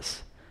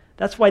purpose.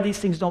 That's why these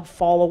things don't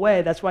fall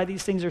away. That's why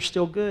these things are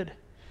still good.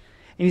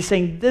 And he's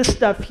saying this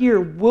stuff here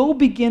will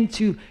begin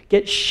to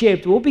get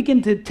shaped, will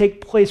begin to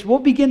take place, will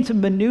begin to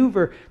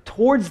maneuver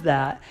towards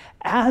that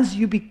as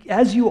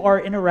you are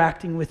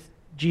interacting with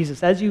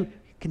Jesus, as you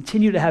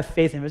continue to have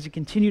faith in him, as you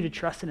continue to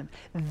trust in him.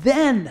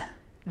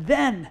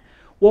 Then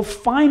we'll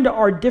find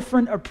our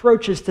different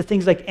approaches to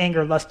things like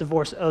anger, lust,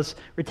 divorce, oaths,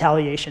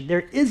 retaliation.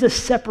 There is a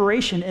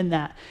separation in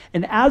that.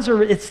 And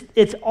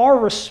it's our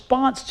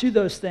response to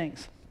those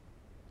things.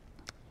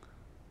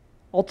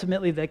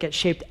 Ultimately, that gets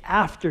shaped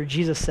after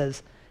Jesus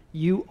says,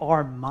 you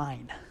are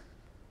mine.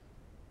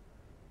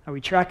 Are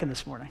we tracking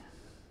this morning?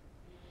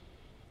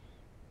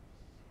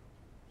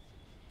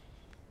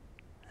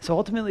 So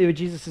ultimately what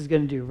Jesus is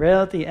going to do, right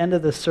at the end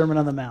of the Sermon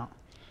on the Mount,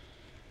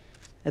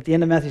 at the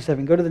end of Matthew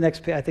 7, go to the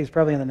next page, I think it's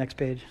probably on the next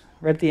page,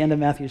 right at the end of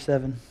Matthew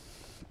 7,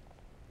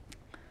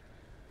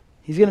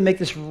 he's going to make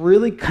this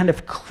really kind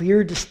of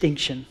clear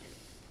distinction.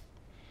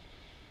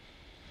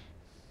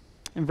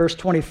 In verse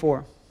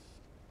 24,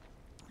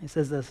 he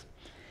says this,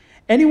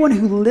 anyone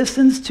who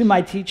listens to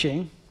my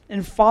teaching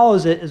and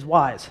follows it is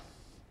wise,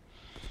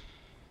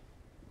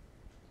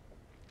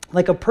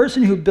 like a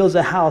person who builds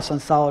a house on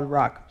solid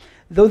rock.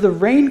 Though the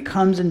rain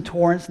comes in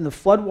torrents and the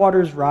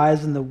floodwaters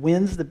rise and the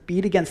winds that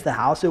beat against the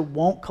house, it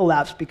won't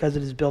collapse because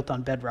it is built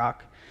on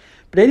bedrock.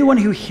 But anyone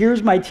who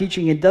hears my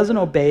teaching and doesn't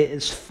obey it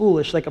is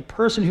foolish, like a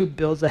person who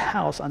builds a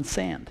house on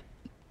sand.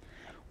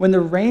 When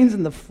the rains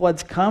and the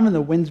floods come and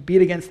the winds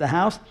beat against the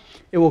house,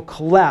 it will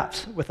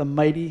collapse with a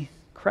mighty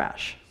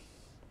crash.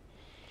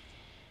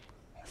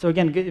 So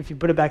again, if you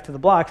put it back to the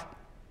blocks,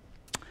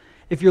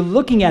 if you're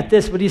looking at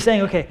this, what he's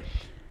saying, okay,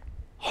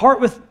 heart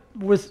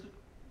with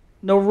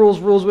no rules,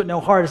 rules with no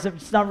heart.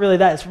 It's not really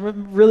that. It's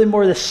really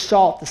more this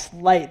salt, this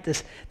light,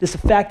 this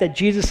fact that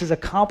Jesus is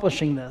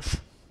accomplishing this.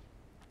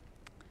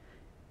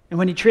 And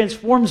when he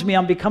transforms me,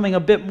 I'm becoming a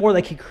bit more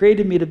like he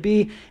created me to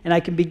be, and I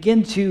can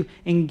begin to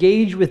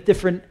engage with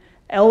different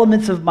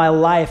elements of my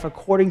life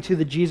according to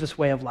the Jesus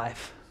way of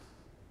life.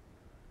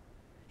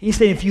 He's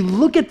saying, if you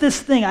look at this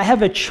thing, I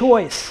have a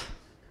choice.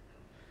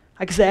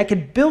 I can say, I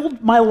could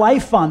build my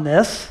life on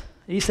this.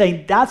 And he's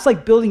saying, that's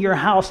like building your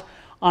house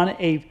on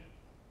a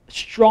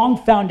strong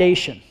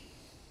foundation.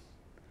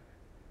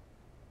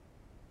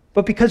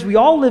 But because we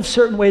all live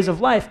certain ways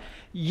of life,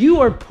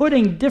 you are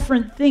putting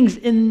different things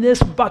in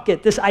this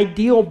bucket, this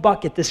ideal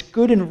bucket, this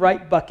good and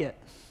right bucket.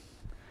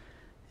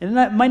 And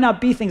that might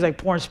not be things like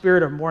poor in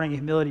spirit or mourning,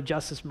 humility,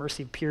 justice,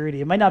 mercy,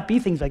 purity. It might not be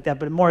things like that,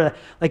 but more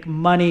like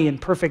money and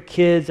perfect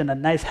kids and a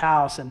nice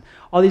house and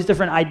all these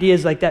different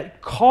ideas like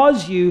that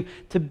cause you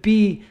to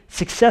be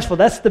successful.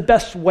 That's the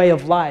best way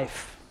of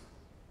life.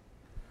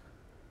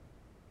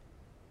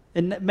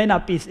 And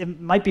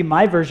it might be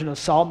my version of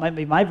salt, it might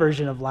be my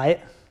version of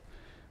light,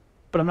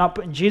 but I'm not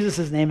putting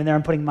Jesus' name in there,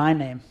 I'm putting my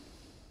name.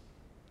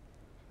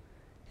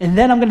 And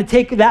then I'm going to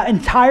take that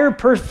entire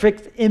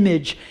perfect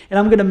image and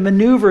I'm going to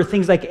maneuver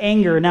things like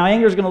anger. Now,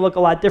 anger is going to look a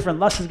lot different.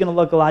 Lust is going to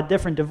look a lot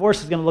different.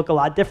 Divorce is going to look a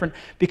lot different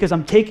because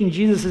I'm taking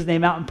Jesus'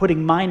 name out and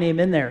putting my name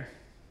in there.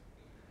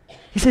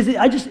 He says,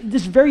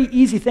 this very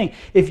easy thing.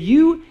 If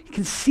you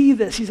can see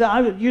this, he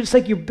said, you're just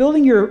like you're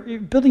building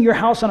your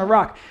house on a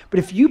rock. But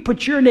if you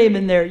put your name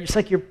in there, it's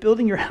like you're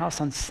building your house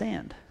on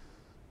sand.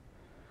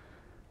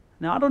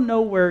 Now, I don't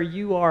know where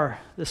you are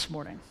this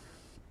morning.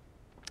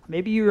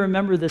 Maybe you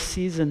remember this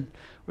season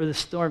where the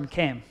storm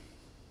came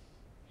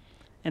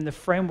and the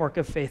framework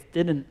of faith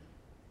didn't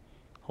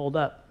hold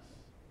up.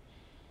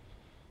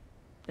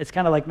 It's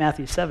kind of like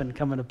Matthew 7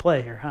 coming to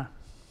play here, huh?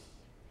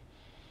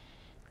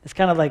 It's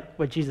kind of like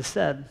what Jesus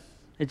said.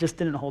 It just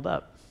didn't hold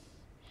up.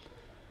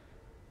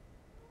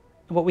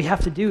 And what we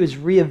have to do is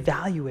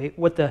reevaluate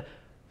what the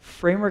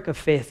framework of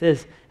faith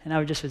is. And I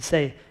would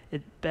say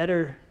it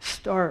better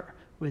start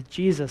with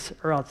Jesus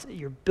or else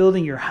you're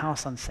building your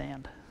house on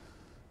sand.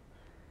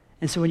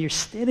 And so when you're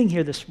standing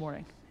here this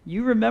morning,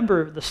 you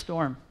remember the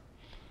storm.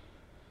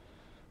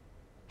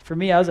 For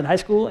me, I was in high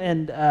school,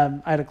 and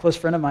I had a close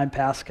friend of mine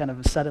pass kind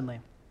of suddenly.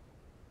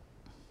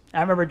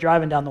 I remember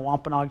driving down the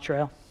Wampanoag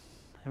Trail.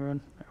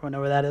 Everyone know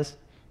where that is?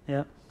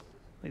 Yeah.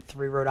 Like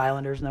 3 Rhode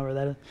Islanders know where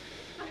that is.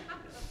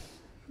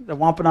 The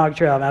Wampanoag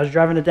Trail. And I was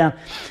driving it down.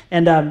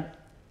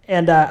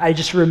 And I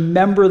just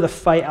remember the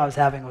fight I was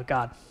having with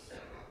God.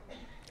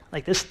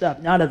 Like this stuff,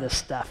 none of this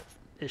stuff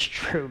is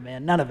true,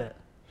 man. None of it.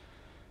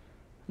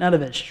 None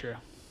of it's true.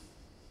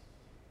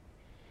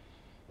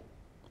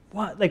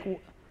 What? Like,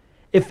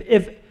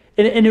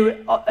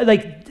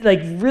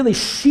 like really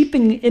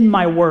seeping in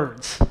my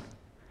words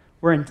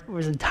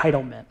was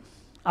entitlement.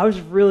 I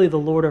was really the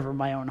Lord over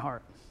my own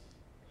heart.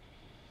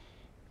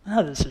 None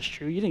of this is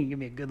true. You didn't give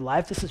me a good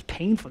life. This is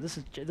painful. This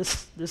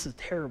is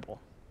terrible.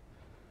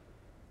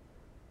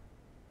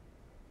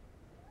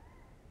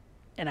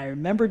 And I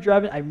remember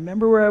driving. I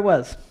remember where I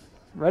was,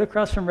 right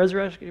across from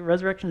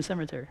Resurrection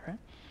Cemetery, right?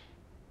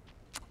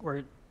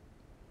 Where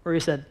he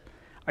said,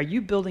 "Are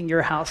you building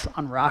your house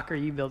on rock or are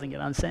you building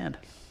it on sand?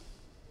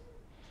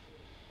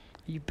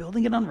 Are you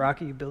building it on rock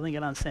or are you building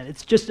it on sand?"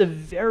 It's just a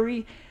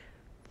very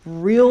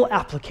real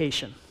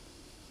application.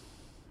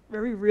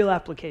 Very real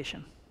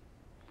application.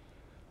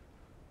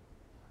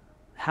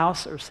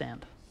 House or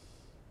sand?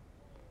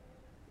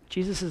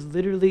 Jesus is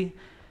literally,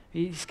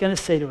 he's going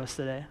to say to us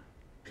today,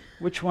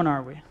 which one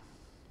are we?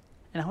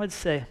 And I would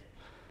say,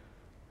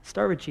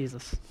 start with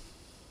Jesus.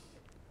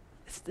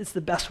 It's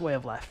the best way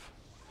of life.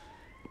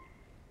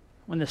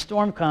 When the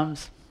storm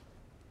comes,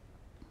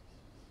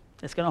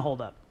 it's going to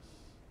hold up.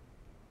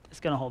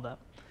 It's going to hold up.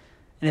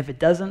 And if it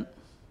doesn't,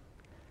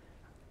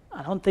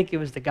 I don't think it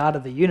was the God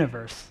of the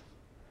universe.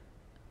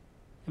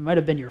 It might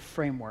have been your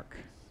framework.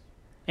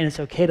 And it's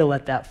okay to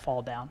let that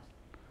fall down.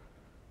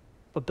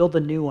 But build a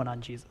new one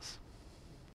on Jesus.